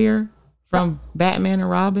as queer from Batman and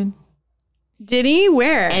Robin? Did he?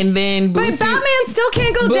 Where? And then Boosie, but Batman still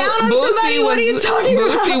can't go down on somebody. What are you talking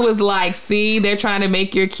about? Boosie was like, see, they're trying to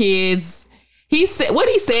make your kids... What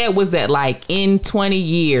he said was that like in 20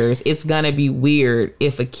 years, it's going to be weird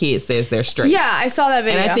if a kid says they're straight. Yeah, I saw that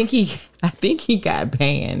video. And I think he got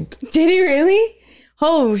banned. Did he really?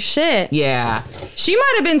 Oh, shit. Yeah. She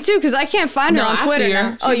might have been too, because I can't find her on Twitter. See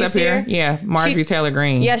her. Oh, you see her? Yeah, Marjorie Taylor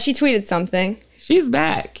Greene. Yeah, she tweeted something. She's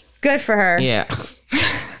back. Good for her. Yeah.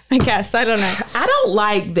 I guess. I don't know. I don't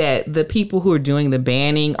like that the people who are doing the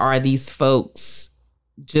banning are these folks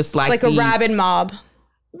just like a rabid mob.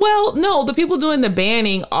 Well, no, the people doing the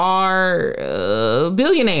banning are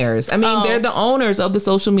billionaires. I mean, they're the owners of the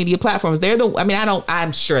social media platforms.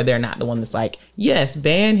 I'm sure they're not the one that's like, yes,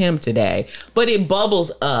 ban him today. But it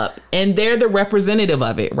bubbles up and they're the representative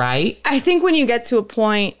of it, right? I think when you get to a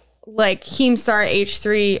point like Keemstar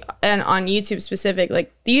H3 and on YouTube specific,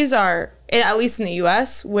 like these are, at least in the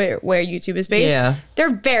US where YouTube is based,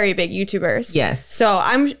 they're very big YouTubers. Yes. So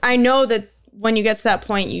I know that when you get to that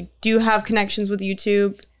point, you do have connections with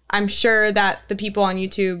YouTube. I'm sure that the people on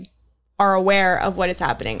YouTube are aware of what is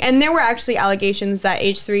happening. And there were actually allegations that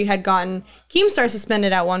H3 had gotten Keemstar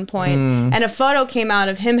suspended at one point, and a photo came out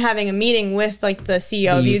of him having a meeting with like the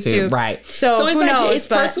CEO of YouTube. Right. So it's who knows? It's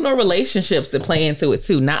personal relationships that play into it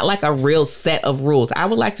too, not like a real set of rules. I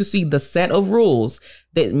would like to see the set of rules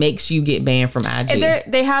that makes you get banned from IG.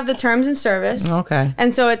 They have the terms of service. Okay.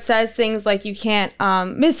 And so it says things like you can't,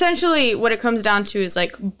 essentially what it comes down to is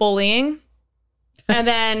like bullying. And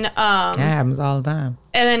then that happens all the time.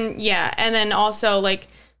 And then also like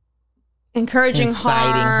encouraging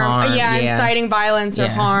harm. Yeah, inciting violence or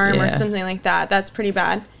harm or something like that. That's pretty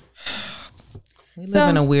bad. We live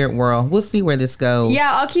in a weird world. We'll see where this goes.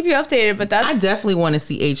 Yeah, I'll keep you updated, but I definitely want to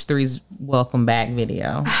see H3's welcome back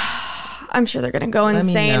video. I'm sure they're gonna go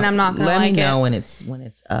insane. I'm not gonna like it. Let me know when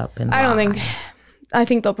it's up. And I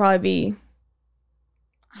think they'll probably be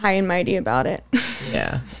high and mighty about it.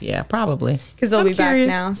 Yeah, probably. Because they'll be back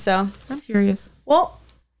now. So I'm curious. Well,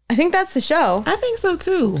 I think that's the show. I think so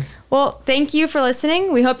too. Well, thank you for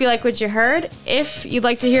listening. We hope you like what you heard. If you'd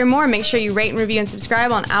like to hear more, make sure you rate and review and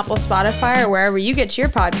subscribe on Apple, Spotify, or wherever you get your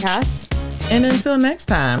podcasts. And until next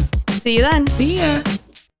time. See you then. See ya.